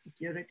serverless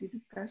security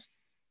discussion?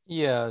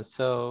 Yeah,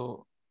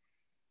 so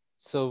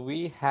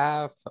we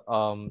have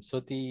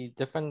so the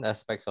different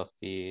aspects of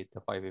the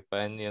white paper,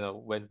 and you know,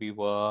 when we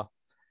were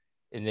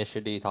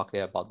initially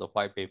talking about the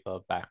white paper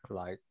back,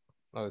 like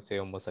I would say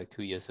almost like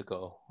 2 years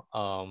ago,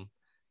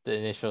 the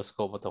initial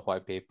scope of the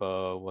white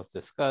paper was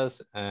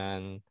discussed,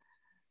 and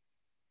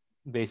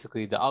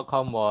basically the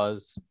outcome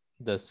was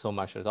there's so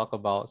much to talk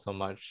about, so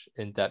much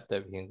in depth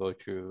that we can go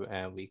through,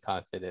 and we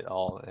can't fit it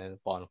all in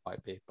one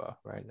white paper,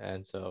 right?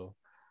 And so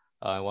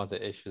one of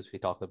the issues we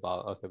talked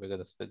about, okay, we're going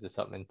to split this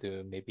up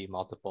into maybe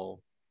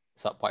multiple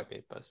sub white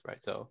papers,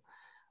 right? So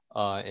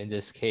in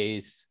this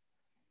case,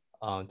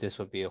 this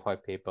would be a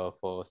white paper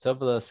for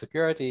serverless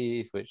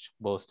security, which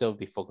will still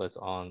be focused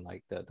on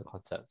like the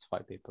concepts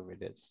white paper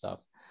related stuff.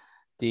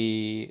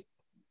 The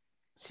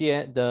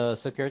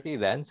security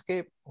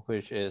landscape,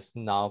 which is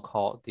now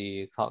called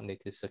the Cloud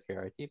Native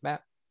Security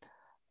Map.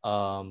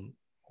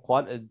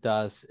 What it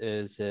does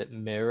is it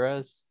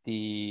mirrors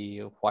the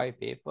white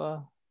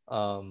paper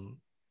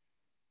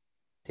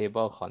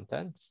table of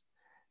contents,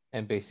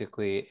 and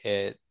basically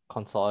it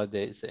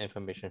consolidates the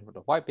information from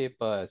the white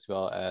paper as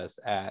well as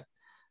add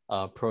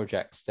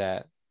projects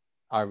that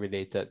are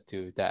related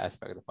to that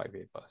aspect of the white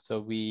paper. So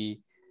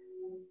we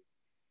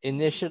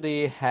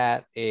initially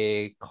had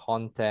a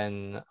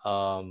content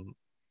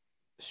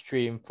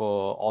stream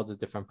for all the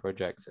different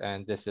projects,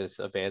 and this is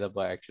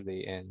available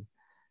actually in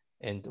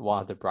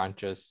one of the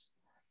branches,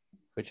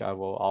 which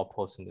I'll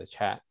post in the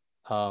chat.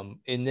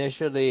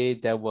 Initially,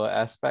 there were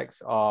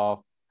aspects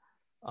of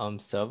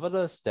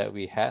serverless that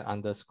we had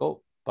under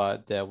scope,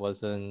 but there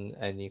wasn't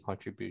any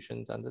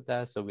contributions under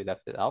that, so we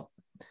left it out.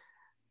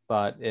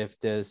 But if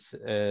this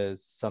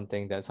is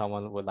something that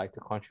someone would like to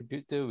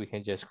contribute to, we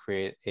can just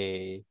create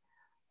a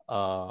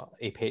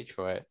page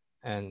for it.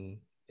 And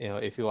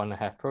if you want to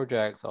have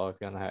projects, or if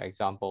you want to have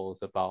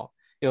examples about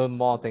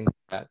more things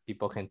that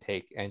people can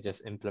take and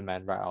just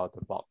implement right out of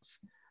the box,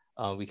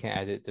 we can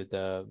add it to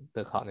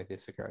the Cloud Native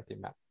Security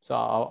Map. So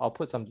I'll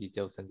put some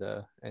details in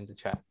the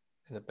chat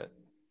in a bit.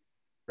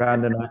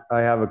 Brandon,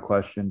 I have a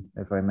question,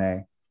 if I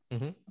may.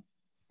 Mm-hmm.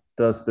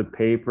 Does the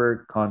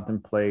paper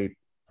contemplate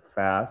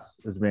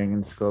fast as being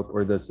in scope,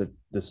 or does it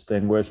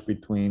distinguish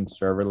between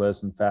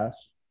serverless and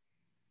fast,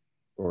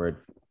 or it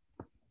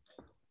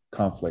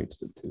conflates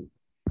the two?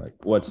 Like,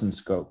 what's in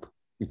scope?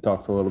 We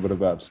talked a little bit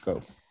about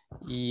scope.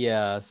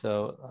 Yeah,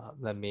 so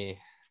let me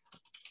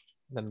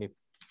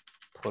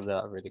pull it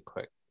out really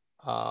quick.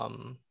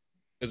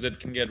 Because it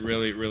can get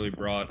really, really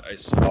broad. I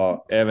saw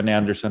Evan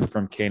Anderson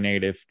from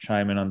Knative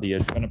chime in on the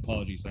issue. And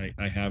apologies,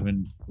 I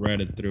haven't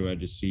read it through. I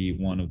just see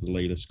one of the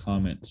latest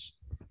comments.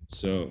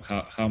 So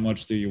how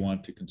much do you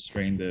want to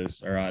constrain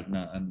this,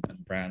 Aradna and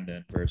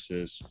Brandon,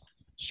 versus,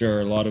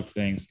 sure, a lot of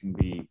things can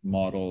be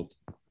modeled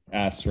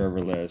as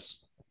serverless,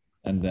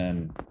 and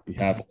then you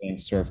have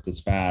things served as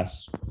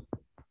fast.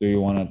 Do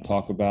you want to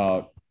talk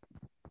about,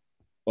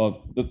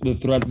 well, the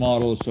threat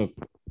models of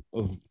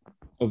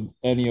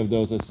any of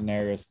those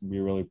scenarios can be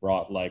really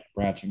broad, like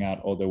branching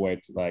out all the way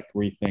to like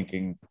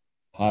rethinking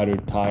how to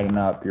tighten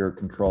up your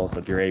controls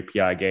at your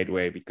API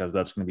gateway, because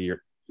that's going to be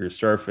your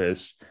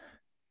surface,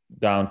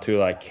 down to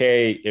like,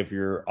 hey, if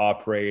you're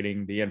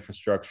operating the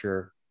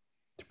infrastructure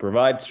to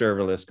provide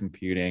serverless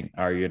computing,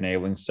 are you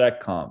enabling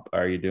seccomp?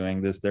 Are you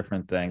doing these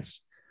different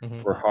things? Mm-hmm.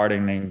 For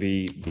hardening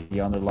the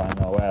underlying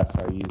OS?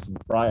 Are you using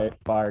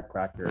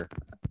Firecracker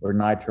or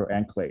Nitro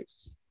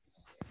enclaves?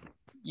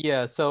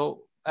 Yeah,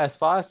 so as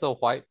far as the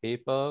white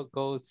paper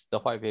goes, the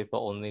white paper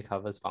only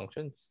covers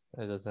functions.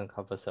 It doesn't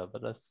cover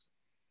serverless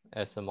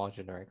as a more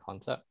generic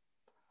concept.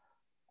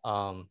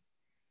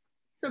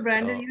 So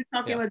Brandon, you're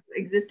talking about the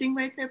existing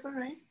white paper,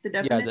 right? The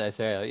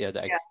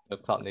definition? The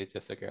Cloud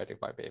Native Security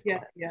white paper.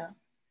 Yeah.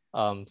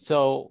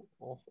 So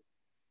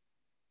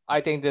I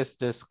think this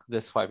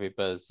white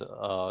paper is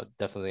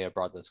definitely a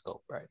broader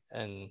scope, right?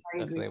 And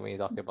definitely when you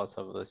talk about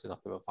serverless, you talk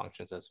about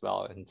functions as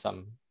well in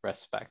some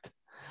respect.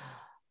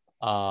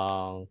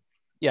 So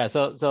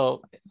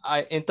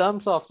in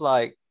terms of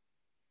like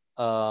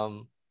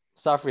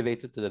stuff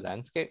related to the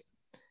landscape,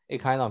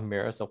 it kind of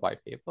mirrors the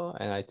white paper.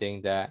 And I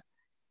think that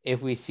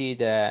if we see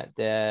that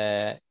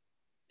there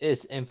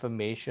is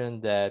information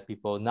that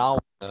people now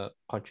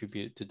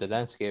contribute to the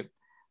landscape,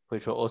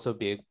 which will also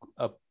be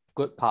a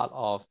good part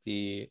of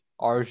the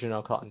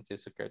original Cloud Native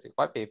Security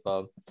white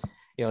paper,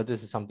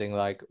 this is something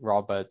like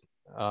Robert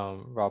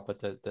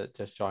that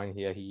just joined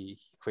here. He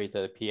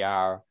created a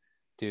PR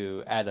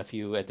to add a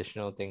few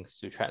additional things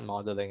to threat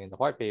modeling in the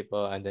white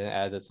paper, and then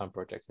added some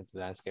projects into the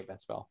landscape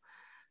as well.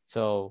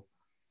 So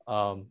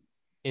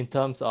in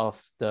terms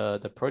of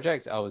the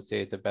projects, I would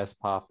say the best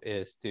path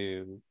is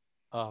to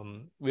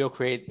we'll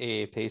create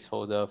a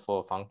placeholder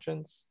for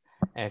functions.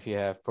 And if you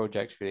have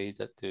projects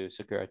related to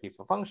security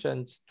for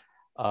functions,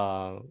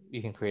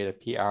 you can create a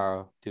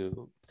PR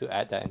to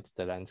add that into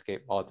the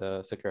landscape or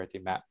the security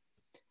map.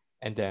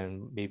 And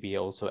then maybe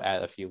also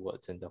add a few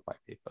words in the white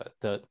paper,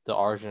 the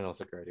original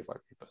security white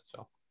paper as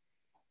well.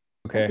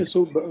 Okay,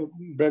 so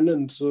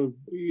Brandon, so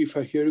if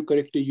I hear you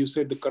correctly, you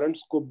said the current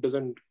scope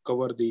doesn't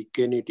cover the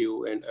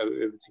Knative and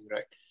everything,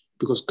 right?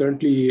 Because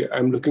currently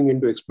I'm looking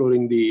into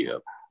exploring the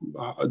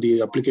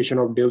application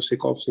of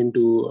DevSecOps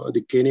into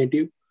the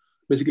Knative,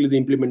 basically the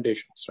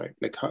implementations, right?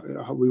 Like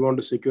how we want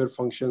to secure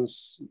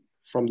functions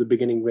from the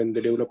beginning when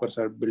the developers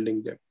are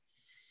building them.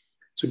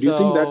 So do you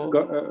think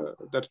that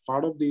that's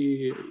part of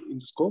the in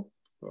the scope?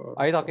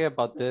 Are you talking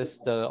about this,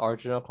 the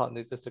original cloud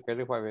native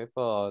security white paper?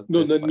 Or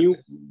no, the new,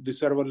 paper? the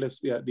serverless,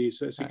 yeah, the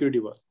security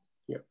one.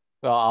 Yeah.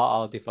 Well,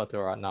 I'll defer to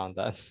right now on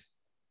that.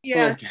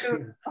 Yeah, okay.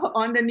 so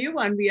on the new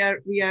one, we are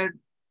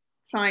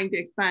trying to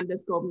expand the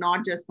scope,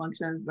 not just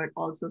functions, but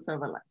also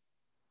serverless.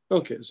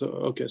 Okay,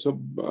 so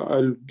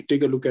I'll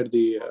take a look at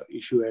the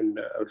issue and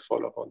I'll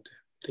follow up on that.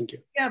 Thank you.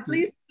 Yeah,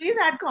 please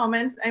add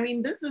comments. I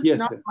mean, this is yes,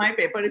 not my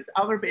paper; it's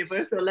our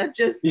paper. So let's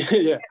just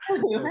yeah.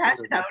 hash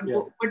it out.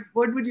 Yeah.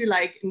 What would you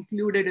like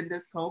included in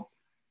this scope?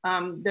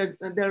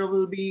 There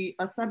will be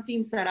a sub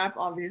team set up,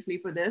 obviously,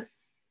 for this,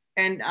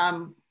 and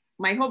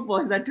my hope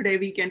was that today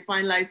we can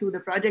finalize who the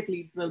project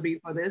leads will be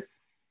for this.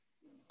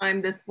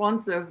 I'm the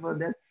sponsor for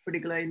this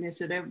particular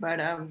initiative, but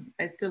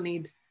I still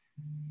need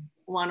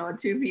 1 or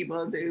 2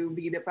 people to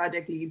be the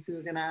project leads who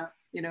are gonna,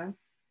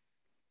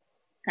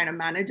 kind of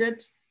manage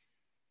it.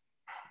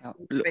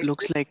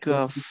 Looks like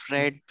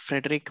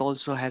Frederick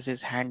also has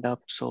his hand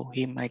up, so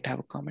he might have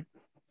a comment.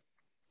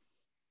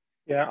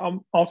 Yeah,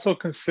 also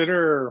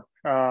consider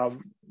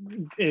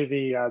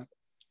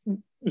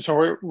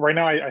so right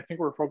now I think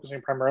we're focusing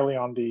primarily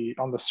on the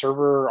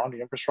server, on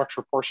the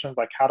infrastructure portion,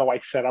 like how do I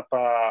set up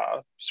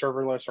a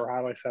serverless or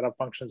how do I set up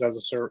functions as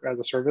a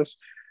service.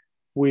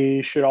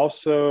 We should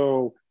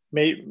also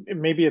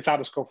maybe it's out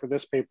of scope for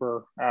this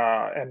paper,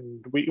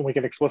 and we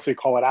can explicitly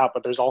call it out,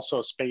 but there's also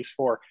a space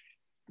for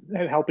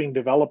helping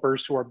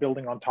developers who are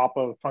building on top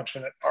of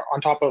function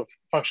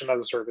as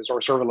a service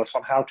or serverless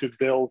on how to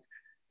build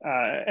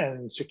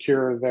and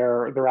secure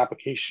their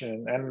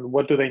application, and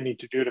what do they need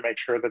to do to make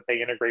sure that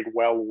they integrate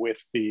well with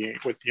the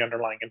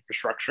underlying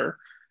infrastructure.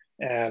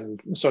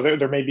 And so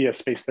there may be a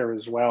space there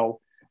as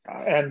well.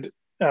 And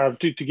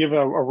to give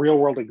a real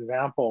world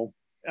example,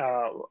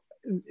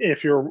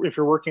 if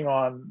you're working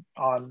on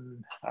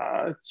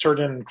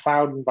certain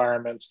cloud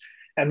environments,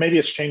 and maybe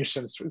it's changed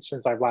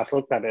since I've last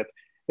looked at it.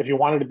 If you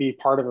wanted to be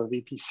part of a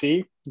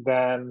VPC,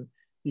 then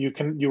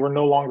you were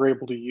no longer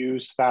able to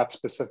use that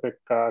specific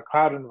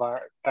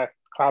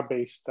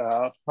cloud-based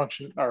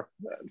function or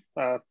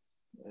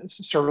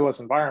serverless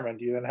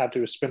environment. You then had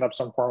to spin up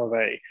some form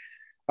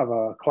of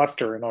a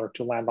cluster in order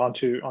to land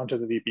onto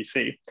the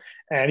VPC.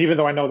 And even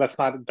though I know that's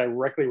not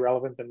directly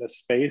relevant in this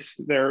space,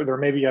 there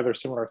may be other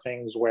similar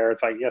things where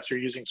it's like, yes, you're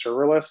using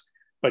serverless,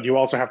 but you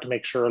also have to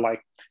make sure,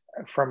 like,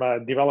 from a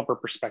developer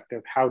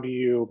perspective, how do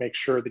you make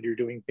sure that you're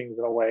doing things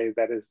in a way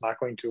that is not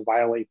going to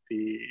violate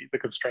the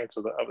constraints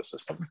of the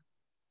system?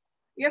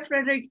 Yeah,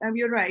 Frederick,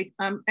 you're right.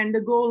 And the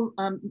goal,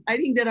 I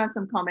think there are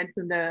some comments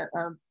in the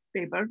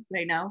paper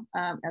right now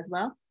as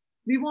well.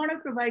 We want to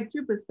provide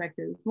 2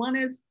 perspectives. One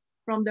is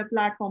from the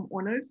platform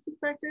owner's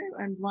perspective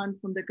and one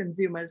from the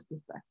consumer's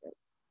perspective.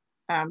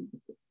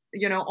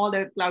 All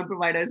the cloud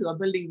providers who are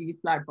building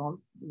these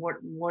platforms,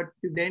 what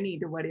do they need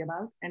to worry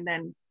about? And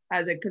then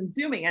as a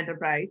consuming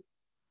enterprise,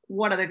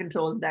 what are the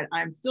controls that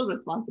I'm still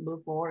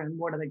responsible for, and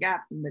what are the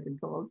gaps in the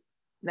controls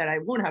that I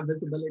won't have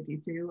visibility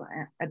to,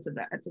 et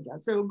cetera, et cetera.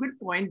 So good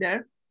point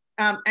there.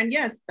 And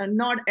yes,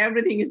 not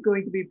everything is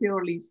going to be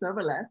purely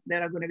serverless.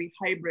 There are going to be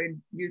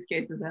hybrid use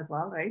cases as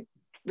well, right?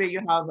 Where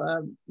you have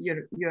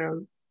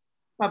your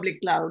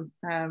public cloud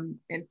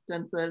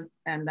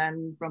instances, and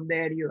then from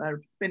there you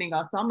are spinning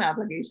off some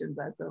applications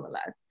as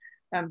serverless.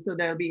 So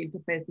there'll be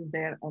interfaces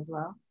there as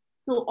well.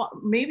 So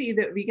maybe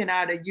that we can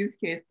add a use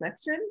case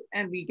section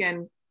and we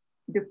can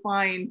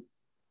define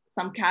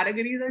some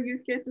categories of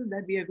use cases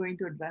that we are going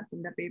to address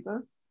in the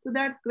paper. So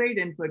that's great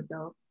input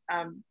though.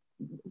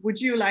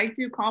 Would you like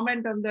to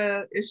comment on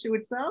the issue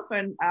itself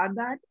and add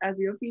that as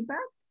your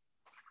feedback?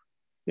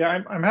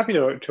 Yeah, I'm happy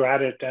to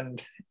add it,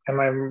 and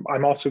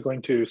I'm also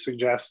going to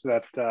suggest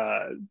that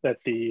that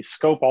the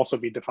scope also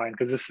be defined,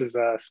 because this is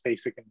a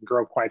space that can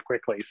grow quite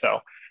quickly.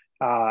 So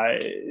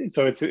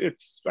so I think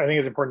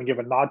it's important to give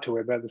a nod to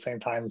it, but at the same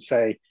time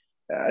say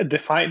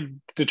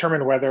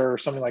determine whether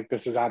something like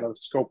this is out of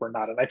scope or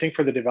not. And I think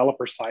for the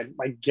developer side,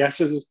 my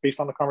guess is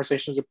based on the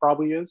conversations it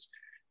probably is,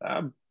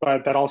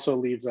 but that also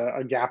leaves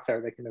a gap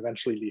there that can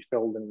eventually be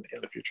filled in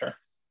the future.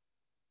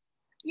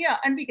 Yeah,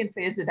 and we can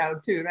phase it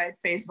out too, right?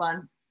 Phase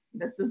 1,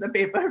 this is the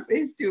paper.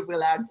 Phase 2,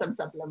 we'll add some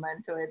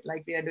supplement to it,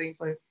 like we are doing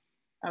for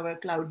our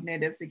cloud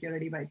native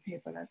security white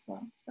paper as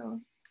well. So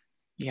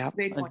yeah,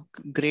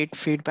 great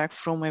feedback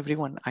from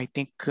everyone. I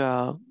think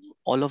all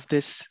of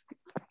this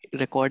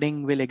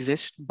recording will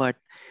exist, but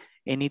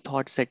any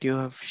thoughts that you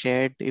have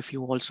shared, if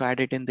you also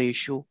add it in the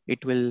issue,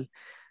 it will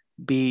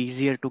be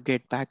easier to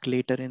get back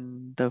later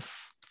in the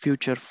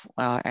future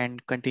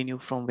and continue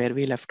from where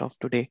we left off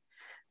today.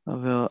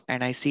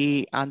 And I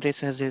see Andres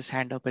has his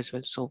hand up as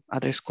well. So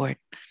Andres, go ahead.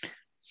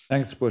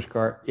 Thanks,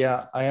 Pushkar.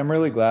 Yeah, I am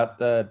really glad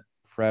that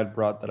Fred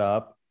brought that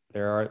up.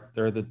 There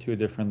are the 2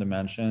 different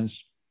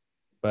dimensions,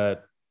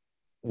 but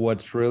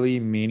what's really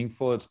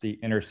meaningful is the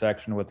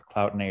intersection with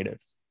cloud native.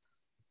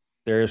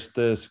 There's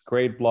this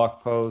great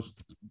blog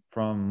post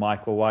from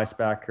Michael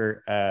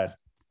Weisbacher at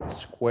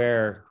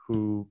Square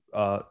who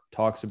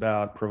talks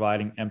about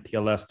providing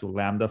MTLS to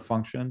Lambda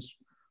functions.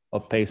 I'll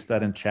paste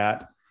that in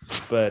chat.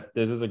 But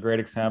this is a great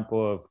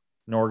example of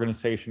an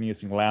organization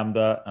using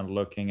Lambda and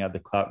looking at the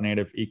cloud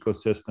native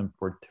ecosystem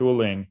for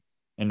tooling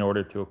in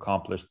order to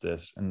accomplish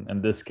this. And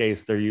in this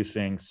case, they're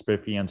using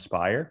Spiffy and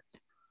Spire.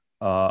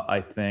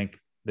 I think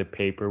the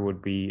paper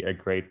would be a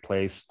great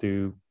place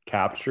to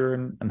capture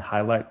and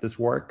highlight this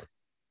work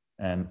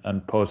and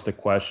pose the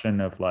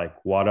question of like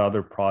what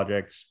other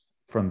projects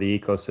from the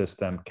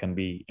ecosystem can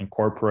be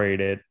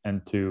incorporated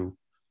into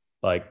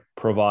like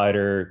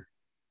provider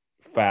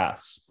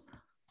FAS.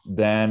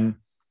 Then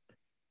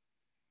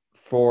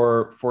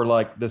for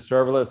like the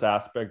serverless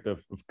aspect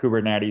of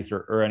Kubernetes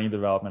or any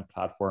development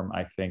platform,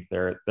 I think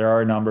there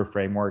are a number of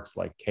frameworks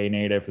like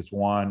Knative is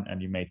one,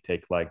 and you may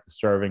take like the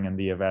serving and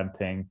the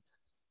eventing,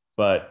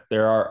 but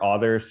there are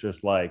others.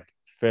 There's like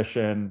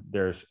Fission,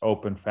 there's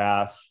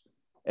OpenFaaS.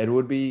 It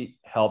would be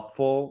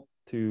helpful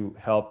to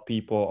help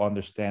people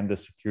understand the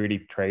security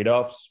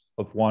trade-offs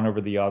of one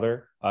over the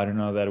other. I don't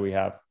know that we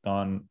have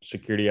done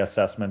security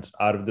assessments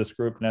out of this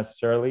group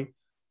necessarily,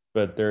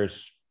 but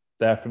there's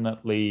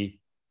definitely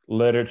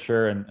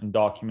literature and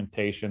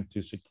documentation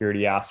to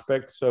security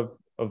aspects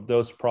of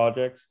those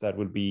projects that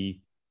would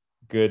be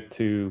good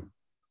to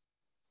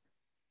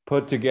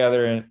put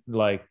together in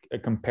like a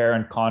compare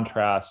and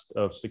contrast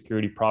of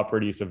security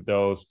properties of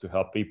those to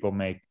help people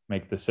make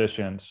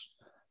decisions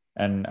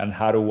and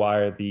how to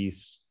wire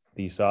these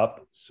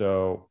up.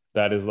 So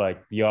that is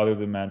like the other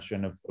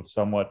dimension of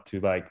somewhat to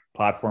like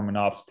platform and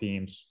ops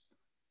teams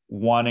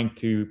wanting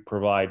to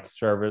provide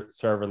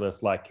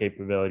serverless like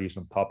capabilities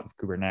on top of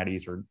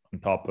Kubernetes or on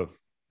top of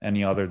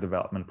any other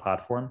development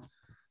platform.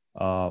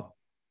 I'll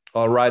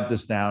write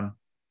this down.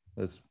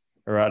 As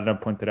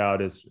Aradhana pointed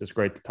out, is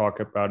great to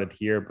talk about it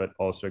here, but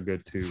also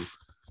good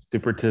to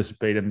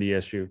participate in the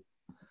issue.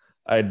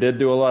 I did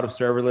do a lot of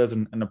serverless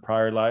in a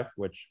prior life,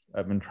 which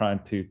I've been trying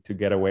to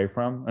get away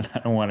from, and I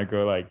don't want to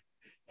go like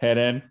head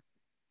in.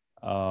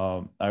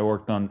 I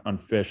worked on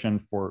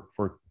Fission for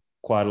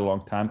quite a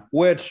long time,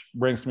 which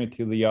brings me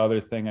to the other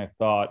thing I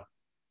thought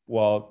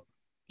while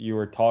you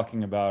were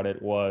talking about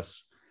it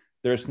was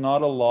there's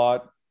not a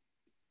lot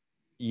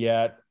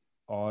yet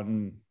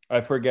on,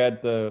 I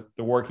forget the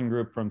working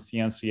group from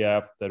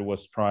CNCF that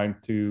was trying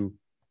to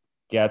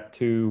get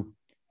to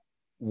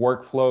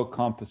workflow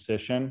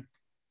composition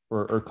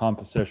or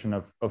composition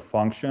of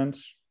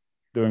functions,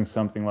 doing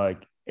something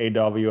like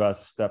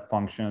AWS step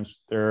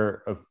functions. There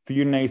are a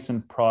few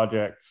nascent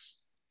projects.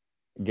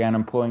 Again,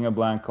 I'm pulling a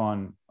blank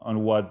on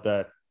what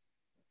that,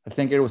 I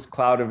think it was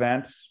cloud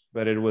events,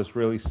 but it was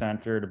really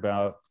centered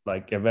about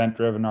like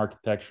event-driven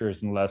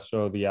architectures and less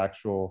so the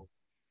actual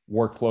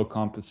workflow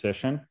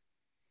composition.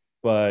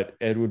 But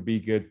it would be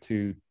good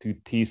to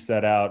tease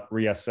that out,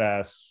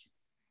 reassess.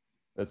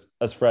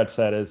 As Fred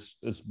said,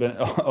 it's been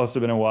also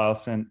been a while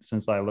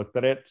since I looked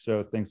at it,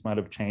 so things might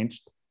have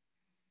changed.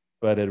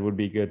 But it would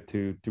be good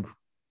to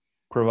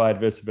provide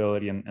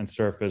visibility and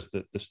surface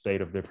the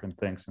state of different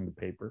things in the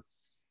paper,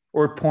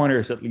 or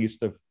pointers at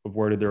least of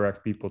where to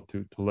direct people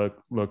to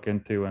look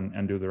into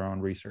and do their own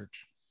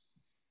research.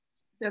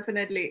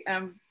 Definitely.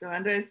 So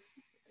Andres,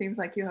 seems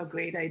like you have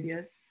great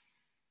ideas.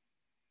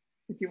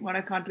 If you want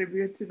to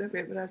contribute to the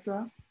paper as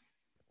well.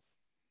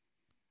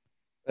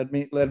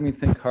 Let me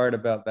think hard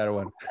about that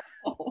one.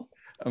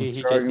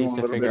 He just needs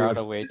to figure out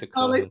a way to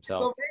clone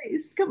himself.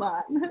 Come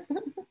on.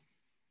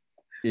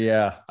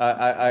 Yeah,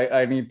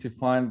 I need to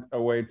find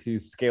a way to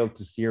scale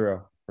to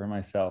 0 for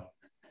myself.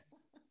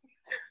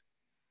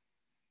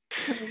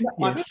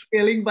 Yes.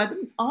 Scaling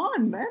button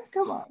on, man.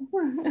 Come on.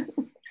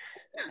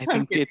 I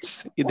think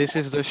this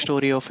is the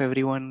story of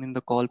everyone in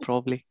the call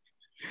probably.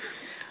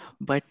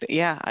 But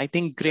yeah, I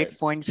think great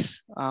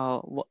points.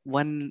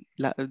 One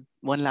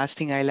last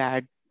thing I'll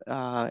add,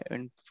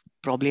 and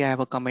probably I have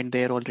a comment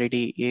there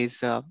already,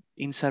 is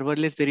in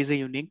serverless, there is a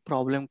unique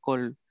problem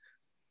called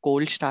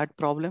cold start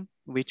problem,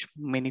 which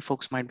many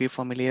folks might be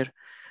familiar.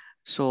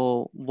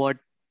 So what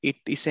it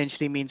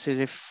essentially means is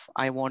if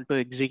I want to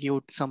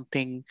execute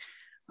something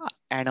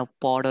and a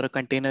pod or a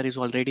container is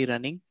already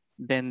running,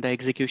 then the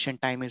execution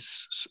time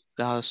is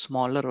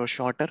smaller or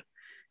shorter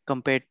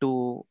compared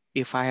to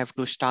if I have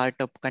to start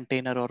a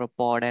container or a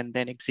pod and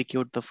then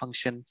execute the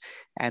function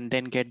and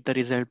then get the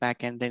result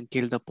back and then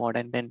kill the pod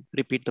and then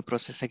repeat the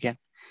process again.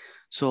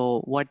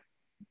 So what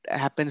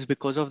happens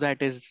because of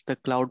that is the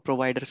cloud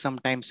provider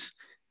sometimes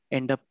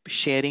end up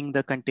sharing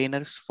the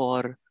containers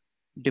for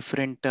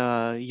different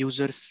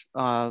users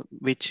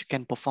which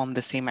can perform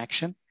the same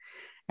action.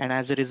 And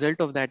as a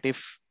result of that,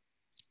 if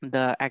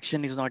the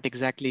action is not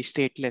exactly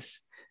stateless,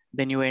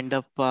 then you end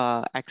up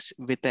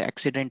with the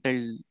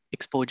accidental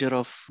exposure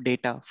of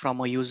data from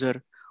a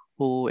user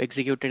who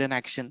executed an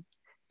action.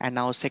 And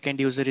now second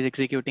user is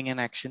executing an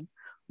action,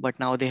 but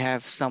now they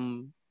have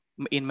some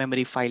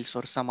in-memory files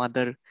or some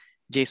other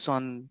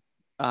JSON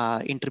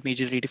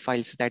intermediary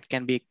files that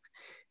can be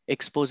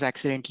exposed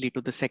accidentally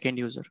to the second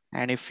user.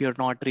 And if you're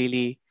not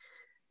really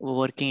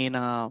working in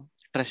a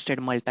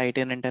trusted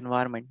multi-tenant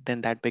environment,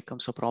 then that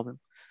becomes a problem.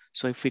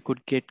 So if we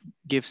could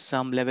give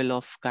some level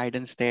of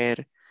guidance there,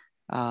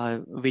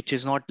 which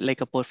is not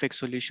like a perfect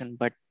solution,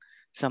 but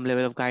some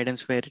level of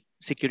guidance where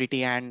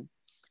security and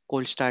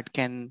cold start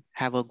can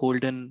have a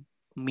golden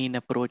mean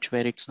approach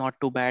where it's not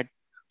too bad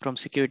from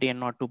security and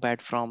not too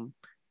bad from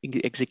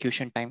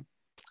execution time.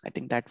 I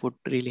think that would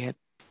really help.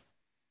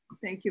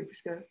 Thank you,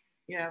 Pushkar.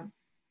 Yeah,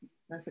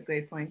 that's a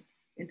great point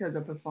in terms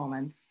of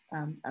performance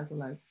as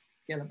well as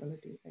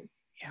scalability. Right?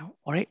 Yeah.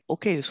 All right.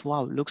 Okay. So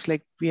wow, looks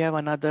like we have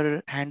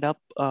another hand up.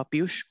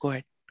 Piyush, go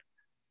ahead.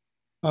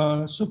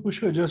 So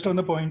Pushkar, just on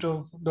the point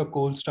of the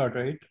cold start,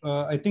 right?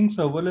 I think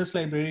serverless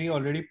library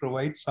already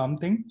provides some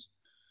things,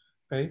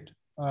 right?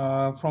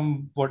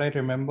 From what I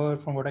remember,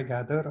 from what I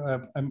gather,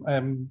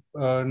 I'm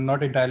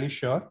not entirely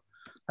sure.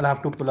 I'll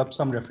have to pull up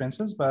some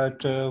references,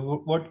 but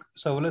what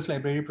serverless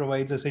library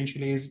provides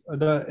essentially is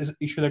the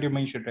issue that you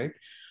mentioned,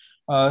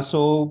 right?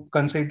 So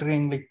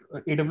considering like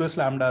AWS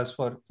Lambdas,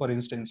 for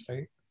instance,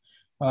 right?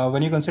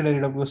 When you consider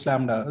AWS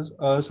Lambdas,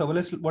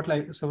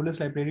 serverless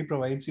library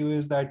provides you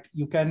is that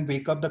you can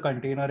wake up the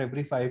container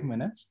every 5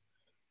 minutes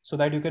so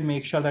that you can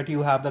make sure that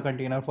you have the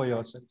container for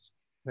yourself,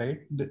 right?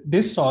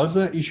 This solves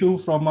the issue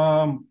from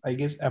I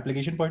guess,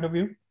 application point of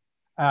view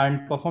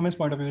and performance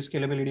point of view,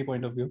 scalability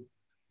point of view,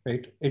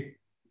 right? It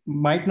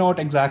might not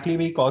exactly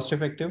be cost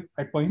effective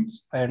at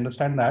points. I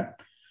understand that,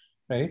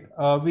 right?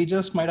 We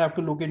just might have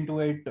to look into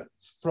it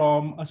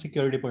from a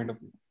security point of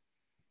view,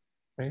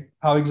 right?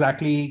 How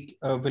exactly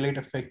will it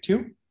affect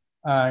you,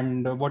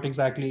 and what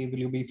exactly will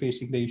you be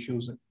facing the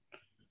issues in,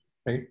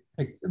 right?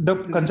 Like the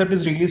concept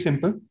is really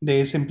simple.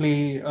 They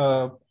simply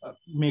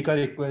make a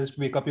request,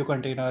 wake up your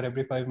container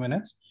every 5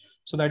 minutes,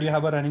 so that you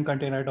have a running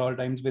container at all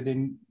times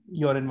within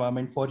your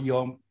environment for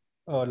your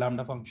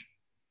Lambda function.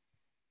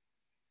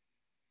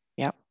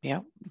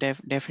 Yeah,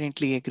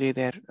 definitely agree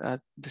there.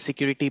 The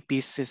security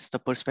piece is the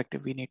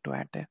perspective we need to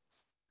add there.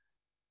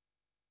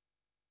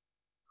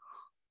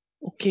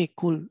 Okay,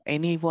 cool.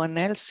 Anyone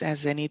else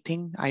has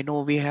anything? I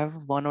know we have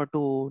one or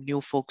two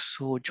new folks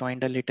who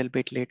joined a little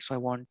bit late, so I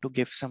want to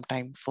give some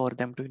time for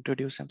them to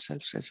introduce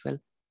themselves as well.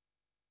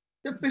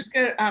 So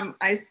Pushkar,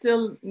 I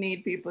still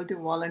need people to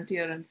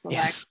volunteer and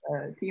select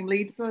team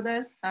leads for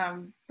this,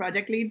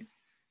 project leads,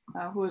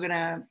 who are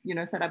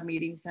gonna, set up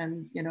meetings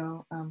and,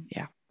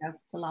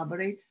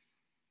 collaborate.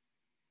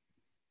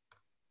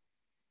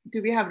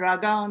 Do we have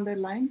Raga on the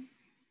line?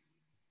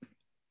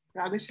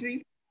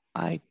 Ragashri?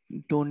 I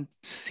don't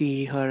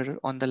see her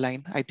on the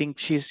line. I think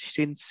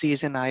since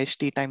she's in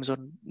IST time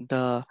zone,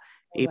 the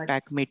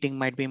APAC meeting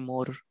might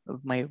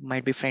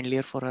be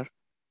friendlier for her.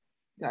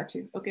 Got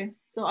you. Okay,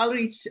 so I'll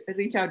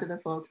reach out to the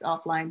folks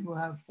offline who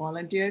have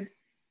volunteered,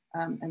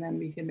 and then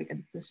we can make a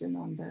decision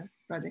on the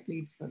project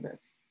leads for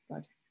this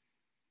project.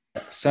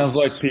 Sounds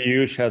like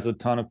Piyush has a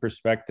ton of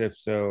perspective,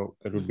 so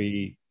it would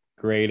be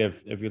great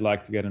if you'd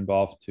like to get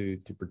involved to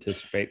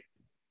participate.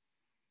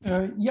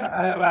 Yeah,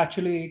 I've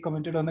actually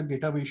commented on the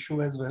GitHub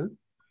issue as well,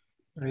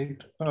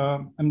 right?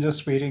 I'm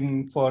just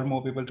waiting for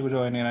more people to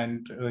join in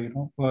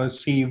and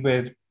see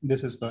where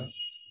this is going.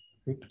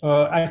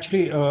 Right?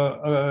 Actually,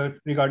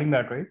 regarding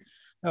that, right?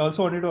 I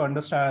also wanted to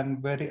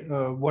understand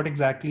what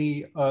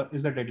exactly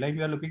is the deadline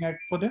we are looking at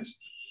for this,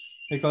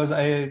 because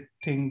I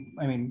think,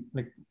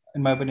 like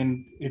in my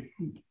opinion,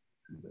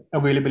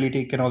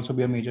 availability can also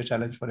be a major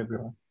challenge for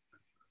everyone.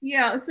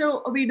 Yeah,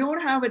 so we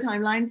don't have a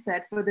timeline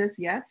set for this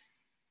yet.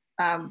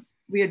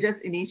 We are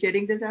just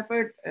initiating this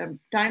effort.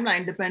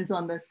 Timeline depends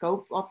on the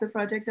scope of the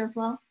project as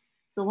well.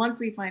 So once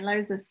we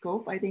finalize the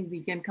scope, I think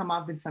we can come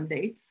up with some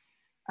dates.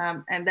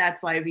 And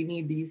that's why we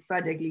need these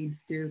project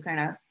leads to kind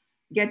of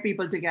get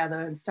people together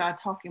and start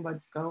talking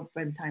about scope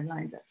and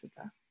timelines,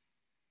 etc.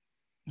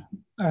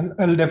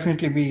 I'll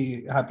definitely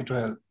be happy to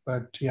help,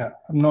 but yeah,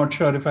 I'm not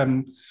sure if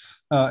I'm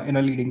in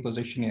a leading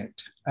position yet.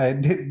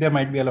 There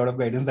might be a lot of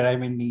guidance that I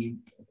may need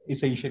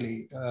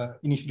essentially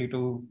initially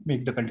to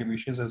make the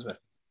contributions as well.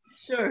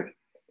 Sure,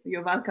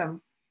 you're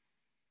welcome.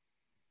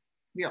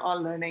 We are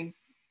all learning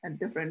at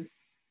different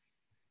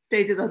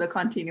stages of the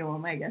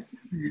continuum, I guess.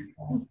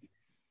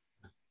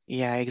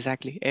 Yeah,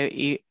 exactly.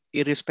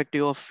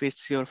 Irrespective of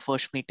it's your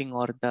first meeting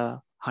or the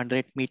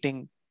 100th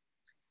meeting,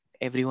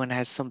 everyone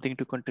has something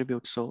to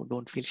contribute, so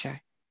don't feel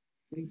shy.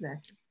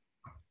 Exactly.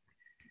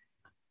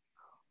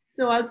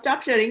 So I'll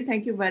stop sharing.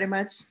 Thank you very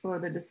much for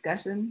the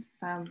discussion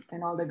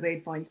and all the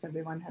great points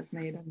everyone has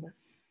made on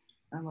this.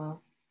 I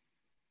will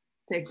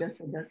take this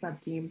with the sub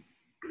team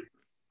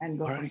and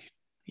go from there.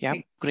 Yeah,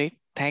 great.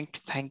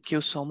 Thank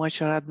you so much,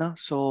 Aradhana.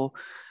 So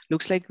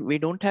looks like we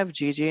don't have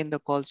JJ in the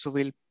call, so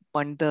we'll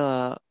punt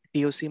the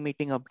TOC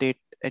meeting update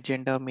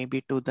agenda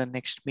maybe to the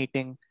next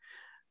meeting.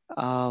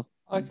 I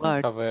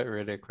can cover it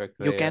really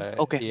quickly. You can?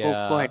 Okay,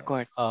 yeah. Go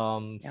ahead.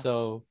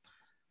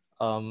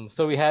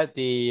 So we had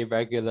the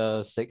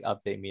regular SIG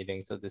update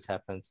meeting. So this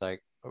happens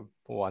like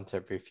once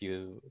every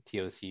few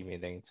TOC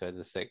meetings. So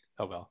the SIG,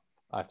 I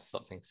have to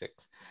stop saying SIG.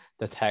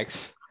 The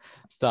tags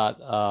start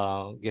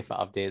give an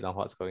update on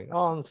what's going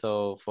on.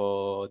 So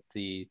for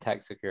the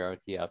tag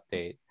security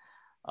update,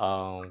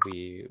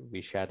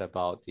 we shared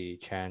about the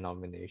chair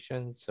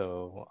nomination.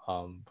 So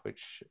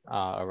which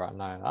are around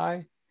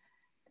 9i.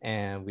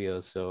 And we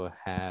also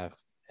have,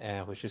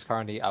 which is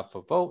currently up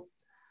for vote.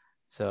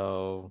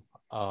 So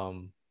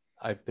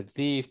I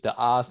believe the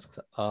ask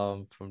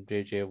from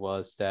JJ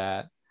was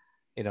that,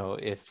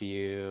 if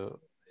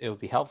it would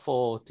be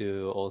helpful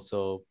to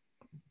also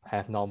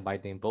have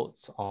non-binding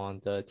votes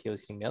on the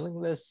TOC mailing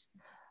list.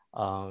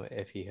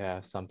 If you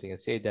have something to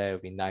say there, it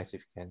would be nice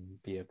if you can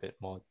be a bit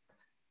more,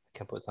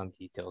 can put some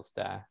details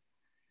there.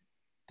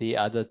 The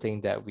other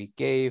thing that we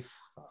gave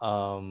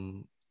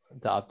the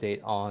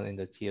update on in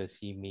the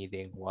TOC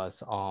meeting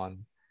was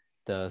on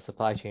the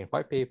supply chain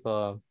white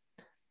paper,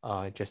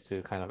 just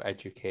to kind of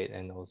educate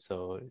and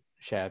also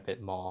share a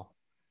bit more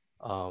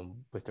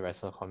with the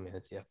rest of the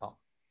community about.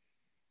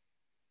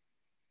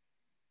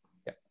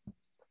 Yeah,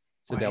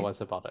 so that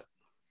was about it.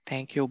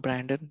 Thank you,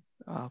 Brandon.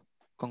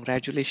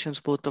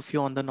 Congratulations, both of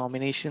you, on the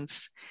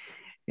nominations.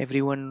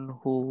 Everyone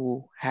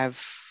who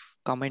have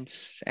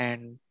comments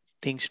and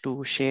things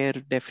to share,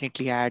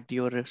 definitely add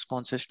your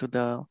responses to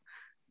the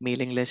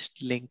mailing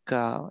list link.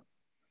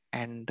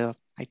 And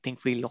I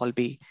think we'll all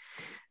be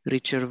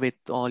richer with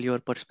all your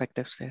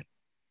perspectives there.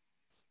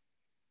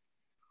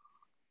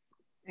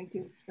 Thank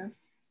you. Sure.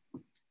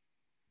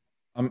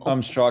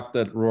 I'm shocked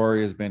that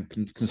Rory has been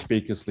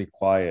conspicuously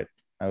quiet.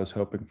 I was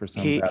hoping for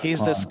some. He's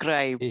the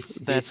scribe.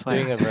 That's why.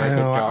 Doing a very good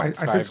job.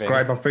 I said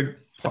scribe. I'm afraid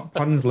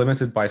pun's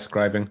limited by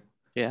scribing.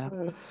 Yeah.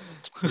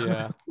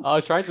 Yeah. I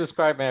was trying to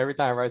scribe, and every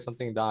time I write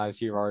something down, I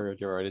see Rory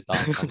wrote it down.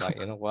 So I'm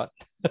like, you know what?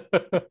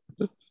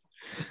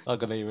 Not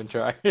gonna even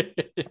try.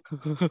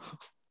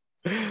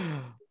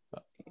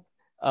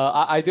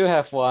 I do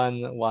have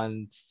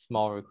one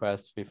small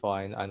request before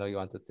I know you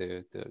wanted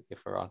to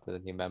give around to the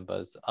new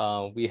members.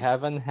 We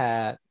haven't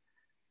had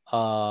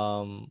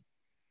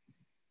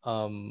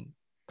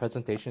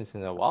presentations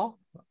in a while.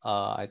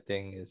 I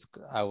think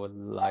I would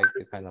like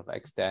to kind of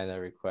extend a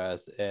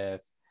request if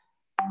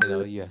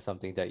you have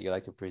something that you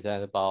like to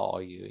present about,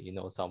 or you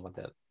know someone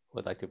that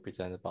would like to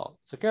present about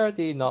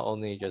security, not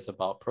only just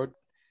about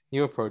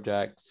newer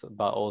projects,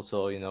 but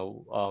also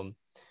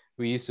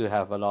we used to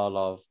have a lot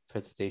of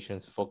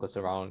presentations focused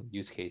around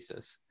use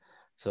cases.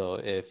 So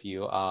if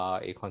you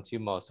are a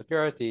consumer of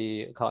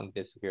security,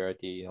 cognitive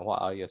security,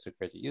 what are your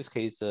security use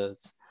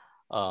cases?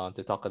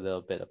 To talk a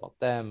little bit about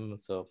them.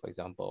 So for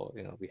example,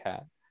 we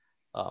had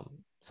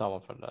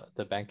someone from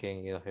the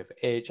banking, have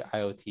Edge,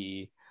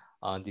 IoT,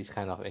 these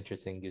kind of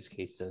interesting use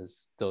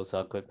cases. Those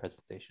are good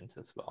presentations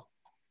as well.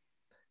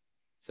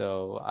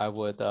 So I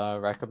would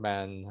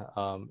recommend,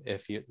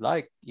 if you'd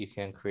like, you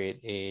can create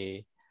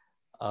a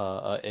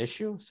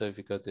issue. So if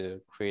you go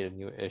to create a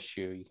new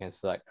issue, you can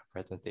select a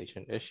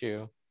presentation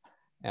issue,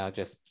 and I'll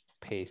just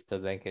paste the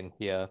link in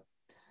here.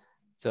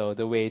 So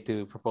the way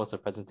to propose a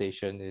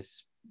presentation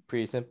is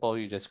pretty simple.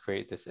 You just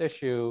create this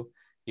issue,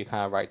 you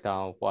kind of write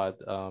down what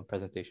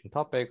presentation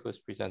topic who's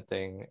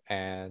presenting,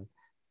 and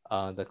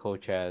the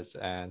co-chairs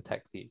and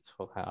tech leads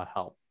will kind of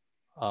help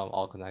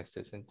organize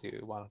this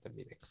into one of the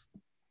meetings.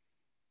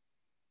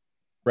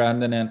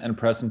 Brandon, and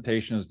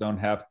presentations don't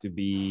have to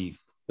be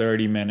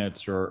 30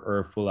 minutes or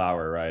a full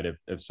hour, right?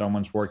 If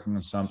someone's working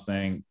on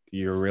something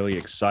you're really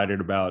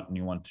excited about and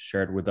you want to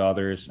share it with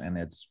others, and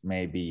it's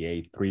maybe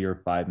a 3 or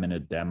 5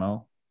 minute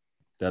demo,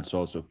 that's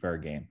also fair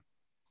game.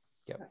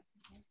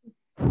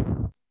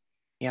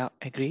 Yeah,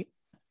 agree.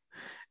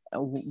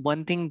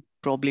 One thing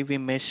probably we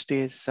missed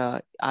is,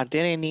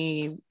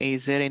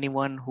 is there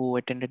anyone who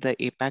attended the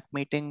APAC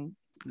meeting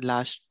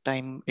last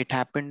time it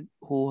happened,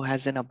 who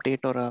has an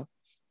update or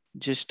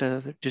just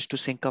to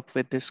sync up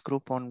with this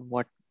group on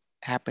what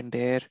happened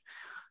there,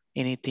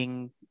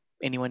 anything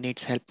anyone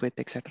needs help with,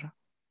 etc.?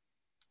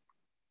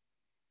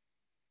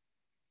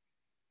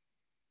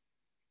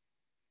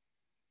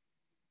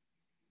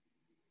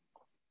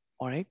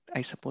 All right,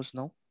 I suppose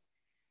no.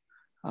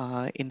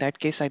 In that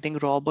case, I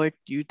think Robert,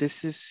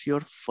 this is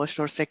your first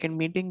or second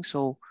meeting,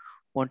 so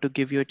want to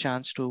give you a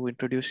chance to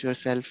introduce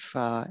yourself,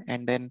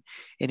 and then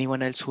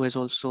anyone else who has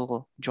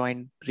also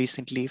joined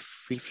recently,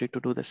 feel free to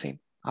do the same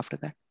after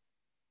that.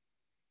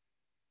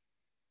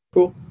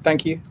 Cool,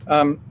 thank you.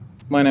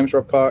 My name's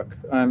Rob Clark.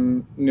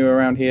 I'm new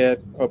around here,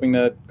 hoping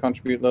to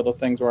contribute little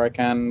things where I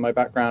can. My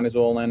background is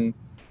all in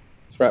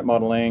threat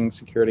modeling,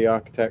 security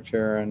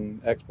architecture,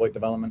 and exploit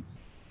development.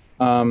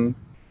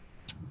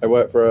 I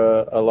work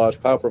for a large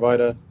cloud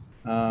provider,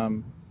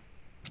 and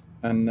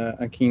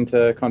I'm keen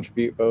to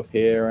contribute both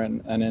here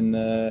and in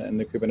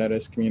the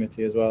Kubernetes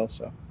community as well.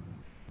 So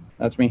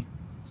that's me.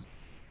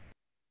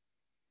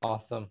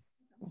 Awesome.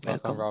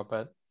 Welcome,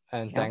 Robert.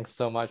 And thanks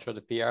so much for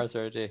the PR,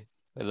 Sergey.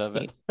 I love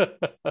it.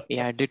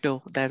 Yeah,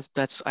 ditto.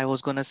 That's I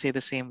was gonna say the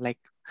same. Like,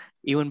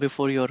 even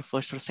before your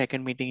first or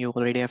second meeting, you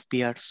already have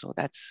PR, so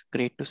that's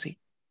great to see.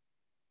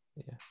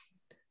 Yeah.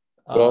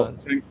 Well,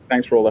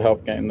 thanks for all the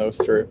help getting those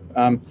through.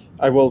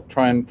 I will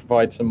try and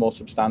provide some more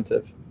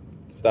substantive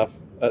stuff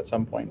at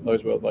some point.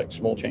 Those were like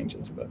small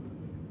changes, but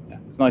yeah,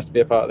 it's nice to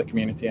be a part of the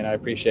community, and I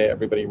appreciate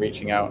everybody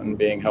reaching out and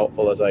being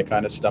helpful as I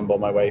kind of stumble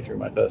my way through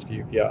my first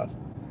few PRs.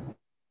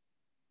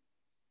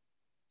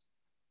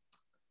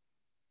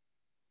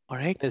 All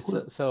right.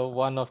 Cool. So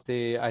one of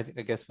the, I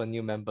guess for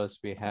new members,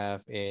 we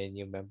have a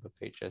new member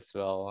page as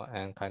well.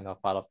 And kind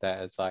of part of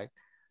that is like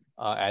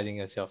adding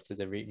yourself to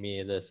the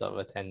README list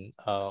of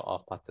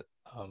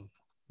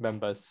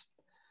members.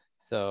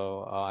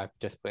 So I've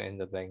just put in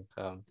the link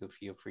to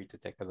feel free to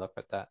take a look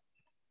at that.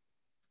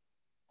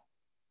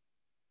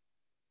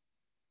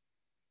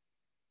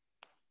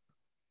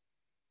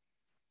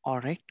 All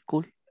right,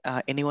 cool.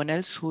 Anyone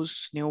else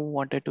who's new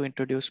wanted to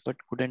introduce but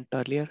couldn't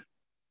earlier?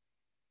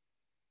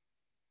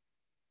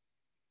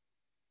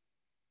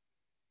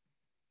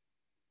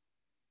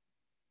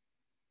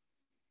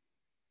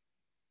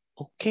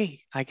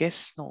 Okay, I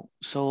guess no.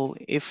 So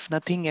if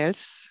nothing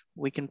else,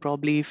 we can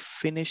probably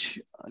finish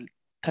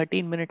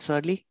 13 minutes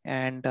early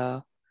and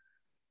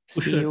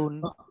see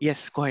you.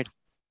 Yes, go ahead.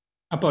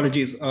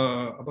 Apologies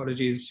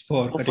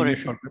for Go cutting for you it.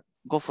 short.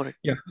 Go for it.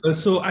 Yeah.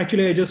 So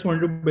actually, I just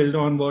wanted to build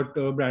on what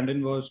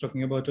Brandon was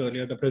talking about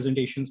earlier, the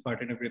presentations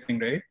part and everything,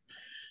 right?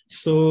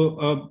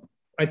 So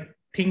I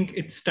think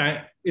it's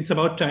time. It's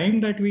about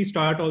time that we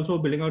start also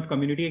building out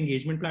community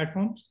engagement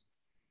platforms,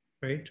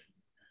 right?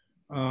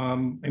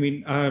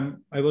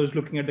 I was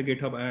looking at the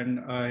GitHub and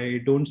I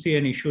don't see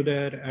an issue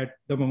there at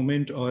the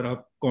moment or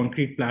a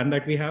concrete plan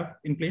that we have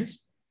in place,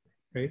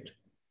 right?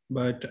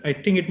 But I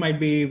think it might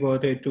be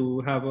worth it to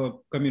have a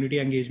community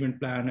engagement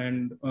plan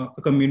and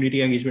a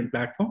community engagement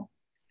platform.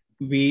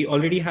 We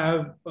already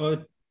have a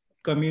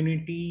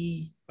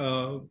community,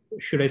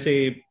 should I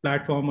say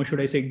platform or should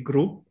I say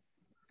group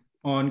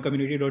on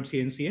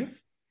community.cncf.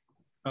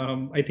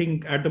 I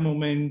think at the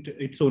moment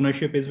its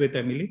ownership is with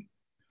Emily.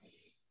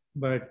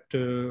 But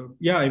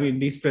yeah, I mean,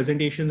 these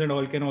presentations and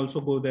all can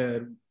also go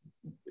there.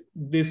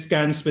 This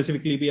can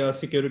specifically be a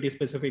security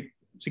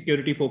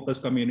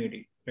focused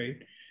community, right?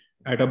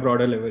 At a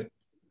broader level.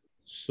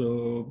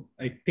 So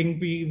I think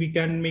we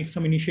can make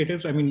some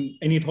initiatives. I mean,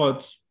 any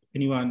thoughts,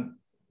 anyone,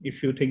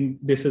 if you think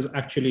this is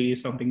actually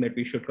something that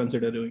we should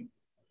consider doing?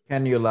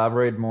 Can you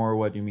elaborate more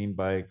what you mean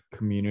by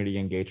community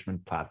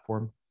engagement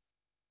platform?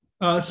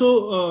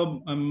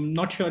 I'm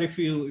not sure if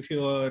you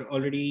are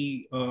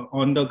already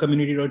on the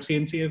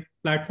community.cncf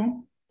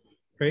platform,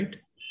 right?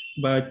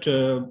 But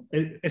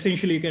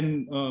essentially, you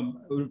can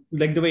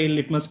like the way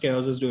Litmus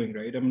Chaos is doing,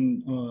 right?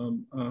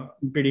 I'm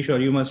pretty sure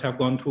you must have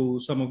gone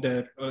through some of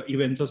their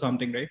events or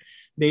something, right?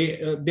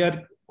 They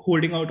are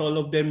holding out all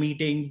of their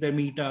meetings, their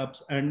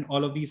meetups, and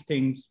all of these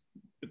things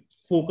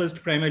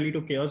focused primarily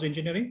to chaos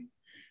engineering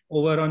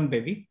over on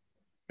Bevy,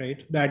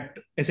 right? That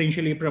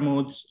essentially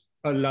promotes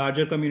a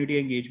larger community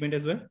engagement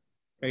as well,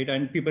 right?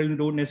 And people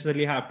don't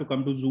necessarily have to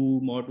come to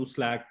Zoom or to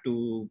Slack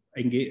to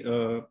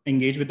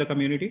engage with the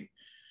community.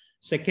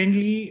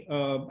 Secondly,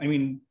 I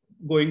mean,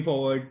 going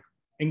forward,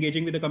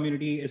 engaging with the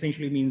community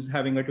essentially means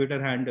having a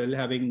Twitter handle,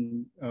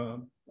 having a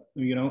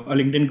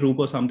LinkedIn group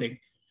or something,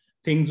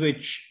 things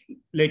which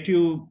let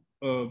you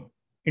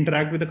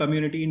interact with the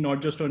community,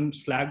 not just on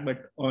Slack,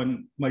 but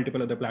on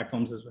multiple other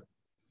platforms as well.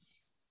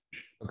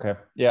 Okay.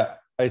 Yeah,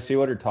 I see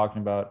what you're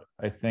talking about.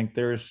 I think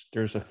there's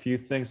a few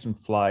things in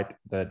flight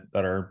that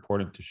are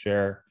important to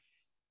share.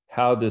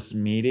 How this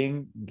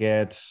meeting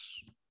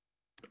gets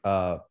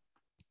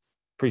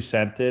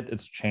presented,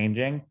 it's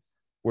changing.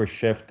 We're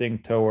shifting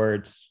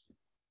towards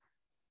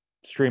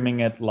streaming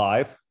it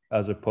live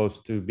as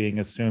opposed to being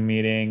a Zoom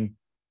meeting,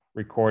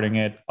 recording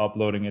it,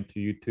 uploading it to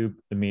YouTube.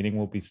 The meeting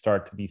will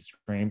start to be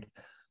streamed.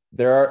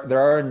 There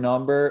are a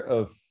number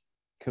of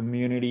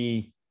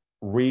community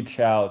reach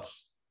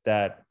outs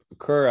that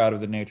occur out of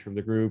the nature of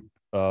the group,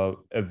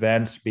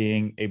 events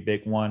being a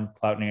big one,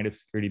 Cloud Native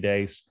Security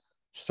Days,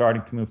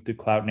 starting to move to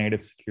Cloud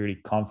Native Security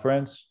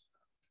Conference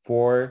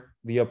for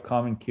the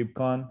upcoming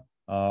KubeCon.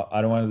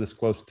 I don't want to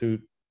disclose too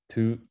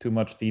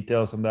much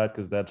details on that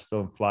because that's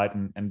still in flight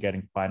and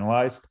getting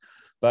finalized.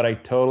 But I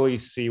totally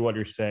see what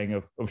you're saying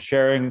of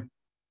sharing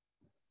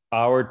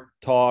our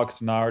talks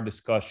and our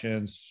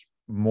discussions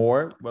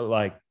more. But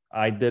like,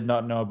 I did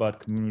not know about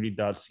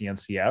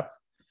community.cncf.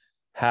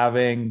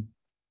 Having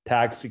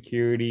tag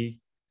security,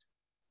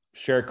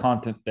 share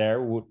content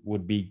there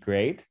would be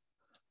great.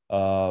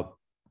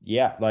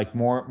 Yeah, like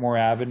more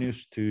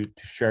avenues to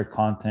share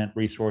content,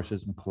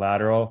 resources, and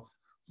collateral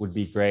would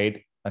be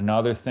great.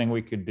 Another thing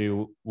we could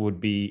do would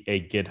be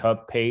a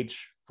GitHub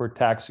page for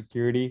tag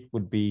security.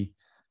 Would be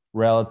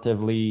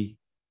relatively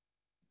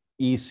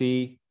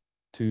easy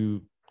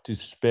to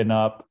spin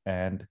up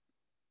and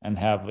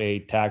have a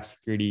tag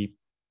security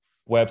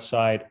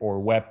website or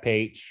web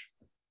page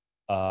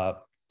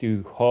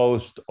to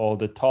host all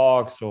the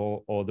talks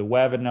or all the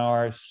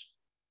webinars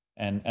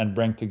and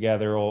bring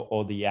together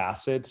all the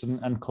assets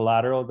and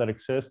collateral that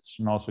exists,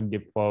 and also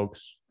give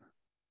folks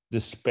the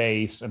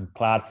space and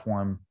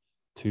platform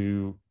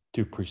to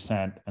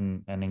present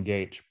and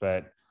engage.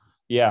 But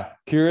yeah,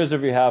 curious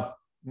if you have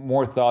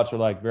more thoughts or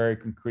like very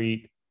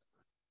concrete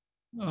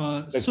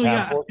so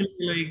yeah,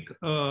 actually,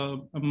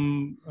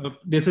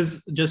 this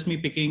is just me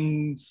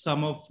picking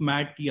some of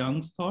Matt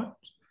Young's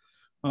thoughts.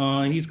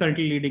 He's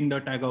currently leading the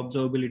tag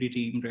observability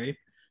team, right?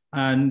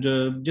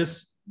 And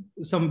just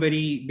some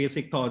very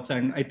basic thoughts,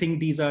 and I think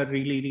these are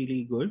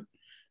really good,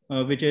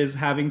 which is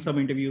having some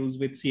interviews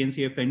with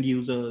CNCF end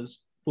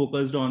users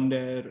focused on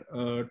their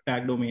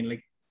tag domain,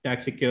 like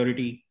tag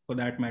security for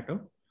that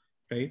matter,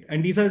 right?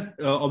 And these are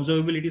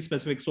observability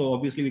specific. So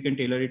obviously we can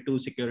tailor it to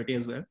security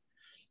as well,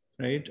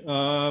 right?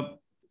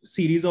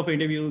 Series of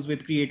interviews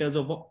with creators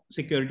of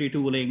security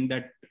tooling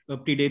that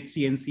predates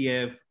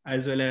CNCF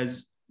as well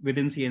as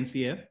within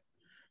CNCF.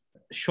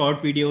 Short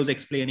videos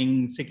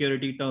explaining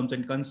security terms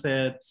and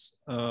concepts,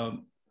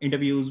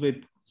 interviews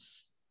with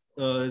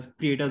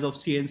creators of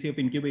CNCF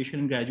incubation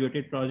and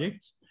graduated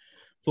projects,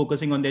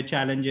 focusing on their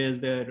challenges,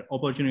 their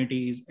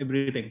opportunities,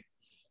 everything,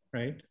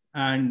 right?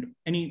 And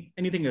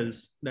anything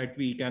else that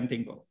we can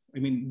think of. I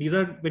mean, these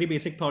are very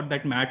basic thought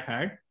that Matt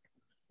had.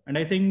 And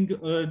I think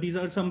these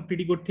are some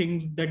pretty good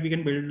things that we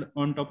can build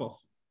on top of.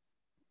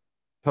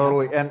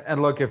 Totally.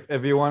 And look,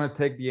 if you want to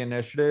take the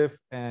initiative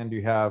and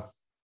you have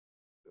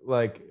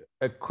like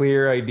a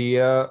clear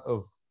idea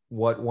of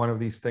what one of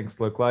these things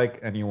look like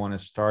and you want to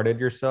start it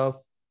yourself,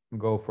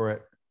 go for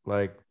it.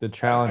 Like the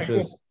challenge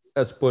is,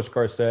 as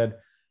Pushkar said,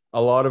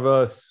 a lot of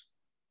us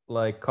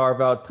like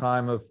carve out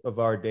time of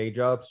our day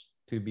jobs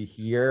to be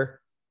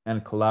here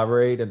and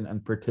collaborate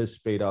and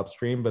participate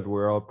upstream, but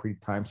we're all pretty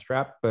time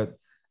strapped. But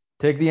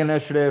take the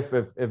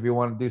initiative if you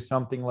want to do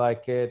something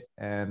like it,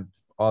 and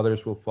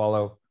others will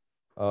follow.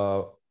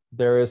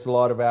 There is a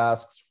lot of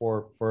asks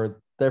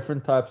for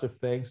different types of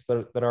things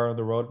that are on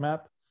the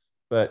roadmap,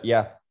 but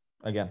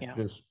again,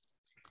 just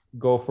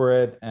go for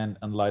it and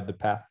light the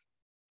path.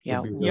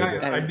 Yeah,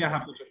 I'd be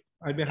happy to.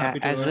 I'd be happy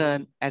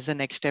to. As a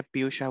next step,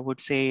 Piyush, I would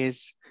say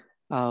is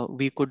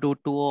we could do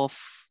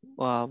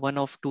one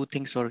of two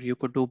things, or you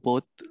could do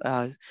both.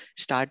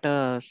 Start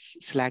a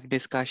Slack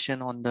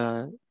discussion on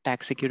the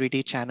tax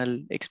security channel,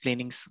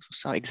 explaining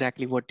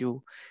exactly what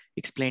you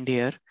explained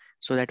here,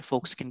 so that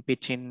folks can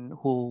pitch in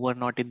who were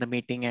not in the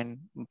meeting and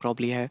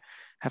probably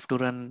have to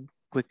run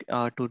quick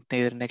to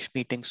their next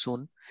meeting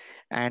soon.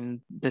 And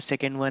the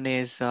second one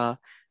is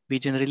we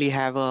generally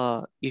have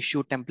a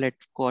issue template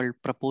called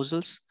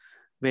proposals,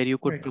 where you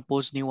could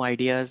propose new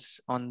ideas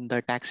on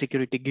the tax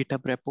security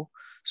GitHub repo.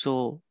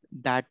 So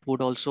that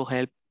would also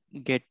help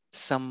get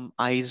some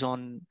eyes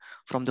on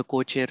from the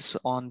co-chairs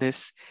on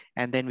this,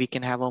 and then we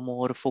can have a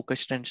more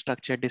focused and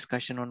structured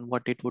discussion on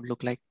what it would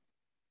look like.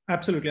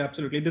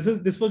 Absolutely.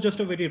 This was just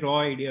a very raw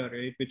idea,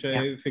 right? Which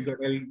I figured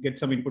I'll get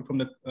some input from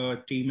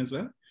the team as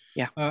well.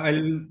 Yeah.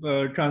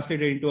 I'll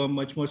translate it into a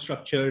much more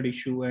structured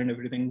issue and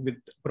everything with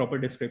proper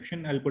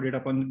description. I'll put it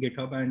up on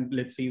GitHub and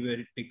let's see where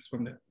it takes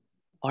from there.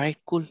 All right,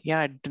 cool.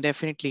 Yeah,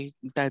 definitely.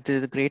 That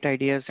is the great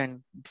ideas,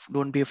 and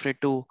don't be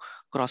afraid to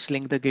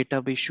cross-link the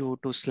GitHub issue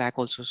to Slack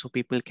also, so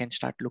people can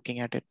start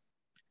looking at it.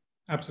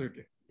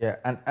 Absolutely. Yeah,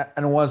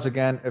 and once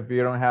again, if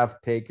you don't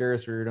have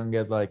takers or you don't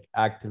get like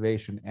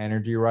activation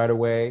energy right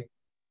away,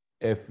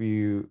 if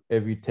you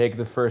take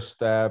the first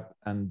step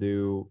and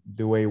do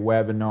a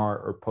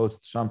webinar or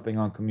post something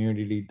on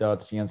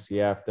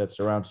community.cncf that's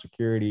around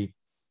security,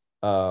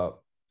 that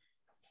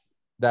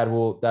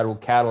will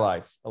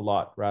catalyze a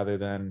lot, rather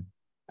than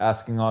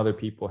asking other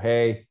people,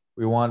 hey,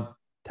 we want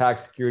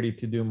tax security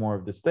to do more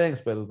of these things,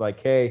 but it's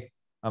like, hey,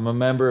 I'm a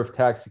member of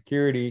tax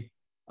security,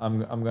 I'm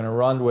going to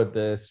run with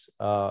this,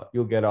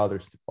 you'll get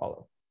others to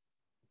follow.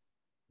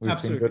 We've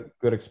seen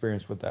good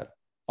experience with that.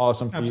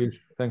 Awesome, Piyush.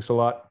 Thanks a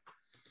lot.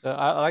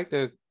 I'd like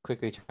to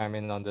quickly chime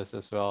in on this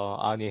as well.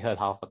 I only heard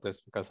half of this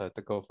because I had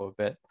to go for a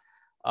bit.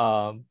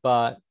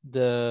 But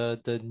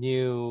the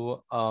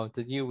new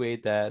way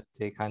that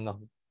they kind of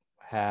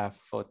have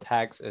for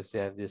tax is they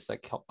have this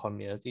like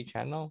community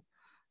channel.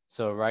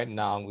 So right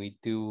now we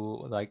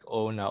do like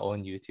own our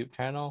own YouTube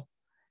channel,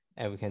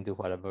 and we can do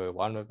whatever we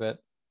want with it.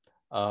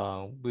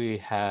 We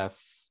have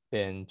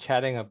been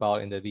chatting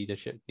about in the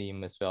leadership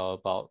team as well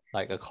about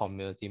like a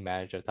community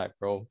manager type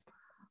role.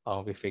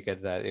 We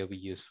figured that it'll be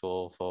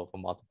useful for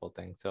multiple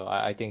things. So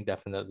I think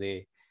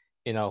definitely,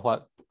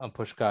 what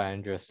Pushkar and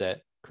Andrea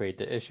said, create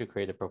the issue,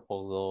 create a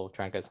proposal,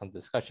 try and get some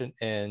discussion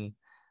in.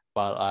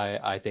 But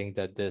I think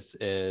that this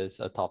is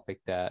a topic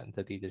that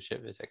the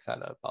leadership is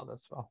excited about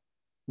as well.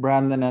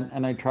 Brandon,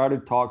 and I try to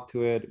talk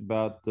to it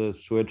about the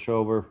switch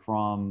over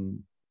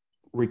from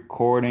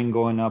recording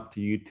going up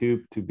to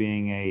YouTube to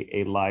being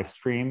a live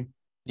stream.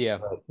 Yeah.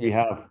 You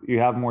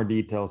have more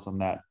details on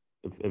that.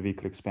 If you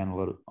could expand a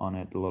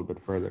little bit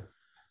further.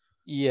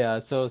 Yeah,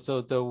 so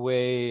the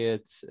way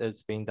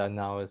it's being done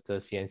now is the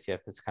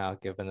CNCF is kind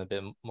of given a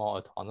bit more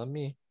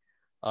autonomy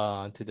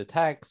to the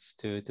tax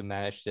to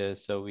manage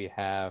this. So we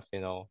have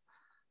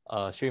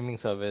a streaming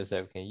service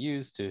that we can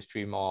use to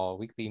stream all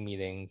weekly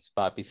meetings.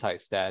 But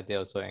besides that, they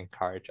also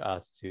encourage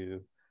us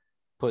to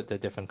put the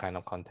different kind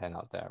of content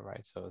out there,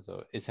 right?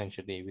 So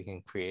essentially we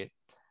can create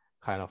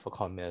kind of a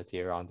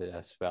community around it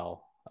as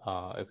well,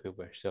 if we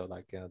wish. So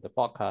like the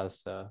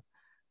podcast,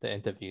 the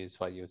interviews,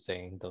 what you're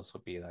saying, those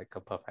would be like a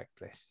perfect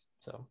place.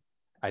 So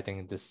I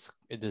think this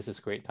is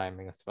great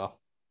timing as well.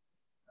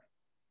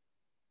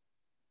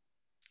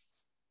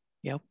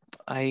 Yep,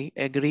 I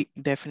agree,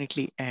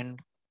 definitely. And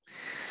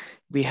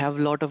we have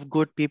a lot of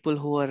good people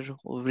who are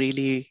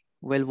really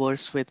well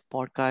versed with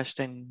podcast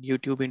and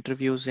YouTube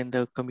interviews in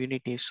the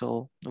community.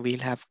 So we'll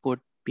have good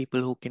people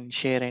who can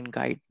share and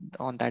guide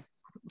on that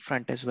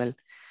front as well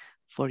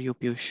for you,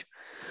 Piyush.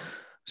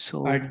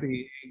 So I'd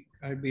be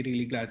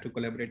really glad to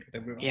collaborate with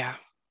everyone. yeah.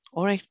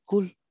 All right,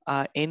 cool.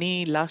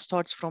 Any last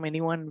thoughts from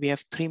anyone? We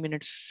have 3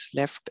 minutes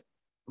left,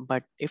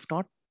 but if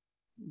not,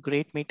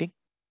 great meeting.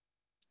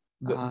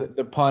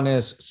 The pun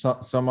is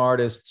some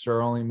artists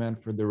are only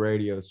meant for the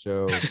radio.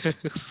 So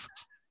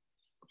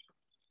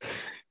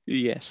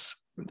yes,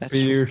 that's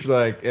Piyush,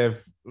 like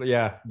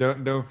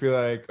don't feel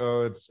like,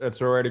 oh,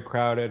 it's already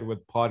crowded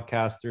with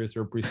podcasters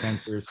or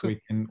presenters.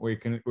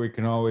 we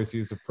can always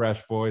use a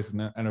fresh voice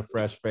and a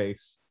fresh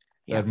face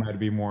that might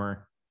be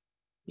more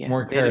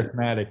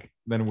charismatic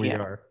than we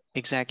are.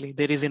 Exactly.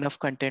 There is enough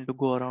content to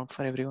go around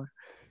for everyone.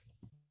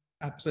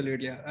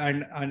 Absolutely. Yeah.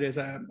 And Andres,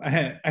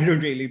 I don't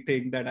really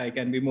think that I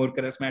can be more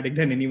charismatic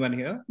than anyone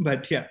here,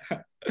 but yeah.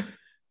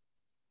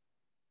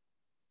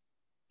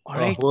 All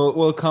right.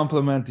 We'll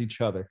complement each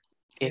other.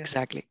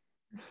 Exactly.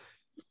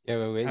 Yeah,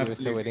 we're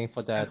still waiting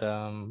for that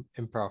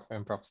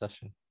improv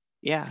session.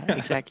 Yeah,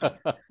 exactly.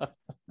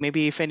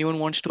 Maybe if anyone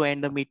wants to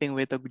end the meeting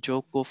with a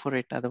joke, go for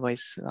it.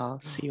 Otherwise,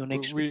 see you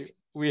next week.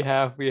 We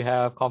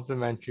have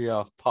complimentary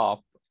of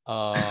Pop.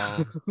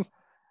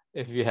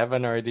 If you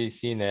haven't already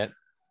seen it,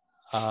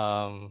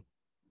 what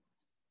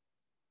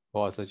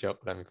was the joke?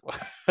 Let me.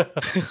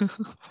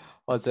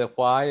 Was it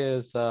why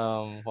is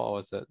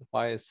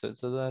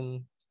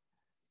Switzerland?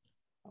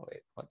 Oh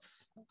wait,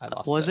 I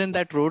lost. Wasn't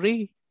that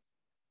Rory?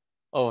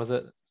 Oh, was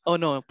it? Oh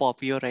no,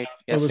 Pop, you're right.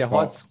 Yes. Yeah,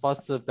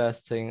 what's the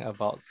best thing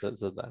about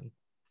Switzerland?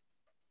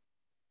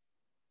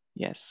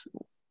 Yes.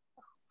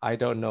 I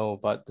don't know,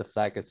 but the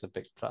flag is a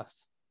big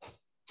plus.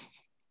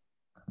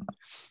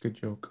 Good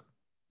joke.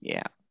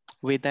 Yeah.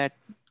 With that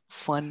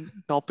fun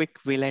topic,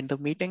 we'll end the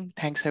meeting.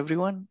 Thanks,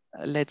 everyone.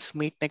 Let's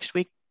meet next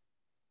week.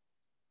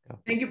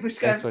 Thank you,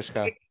 Pushkar. Thanks,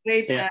 Pushkar.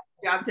 Great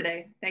job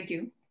today. Thank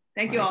you.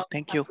 Thank you all.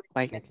 Thank you.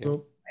 Bye. Thank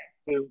you.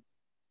 Thank you.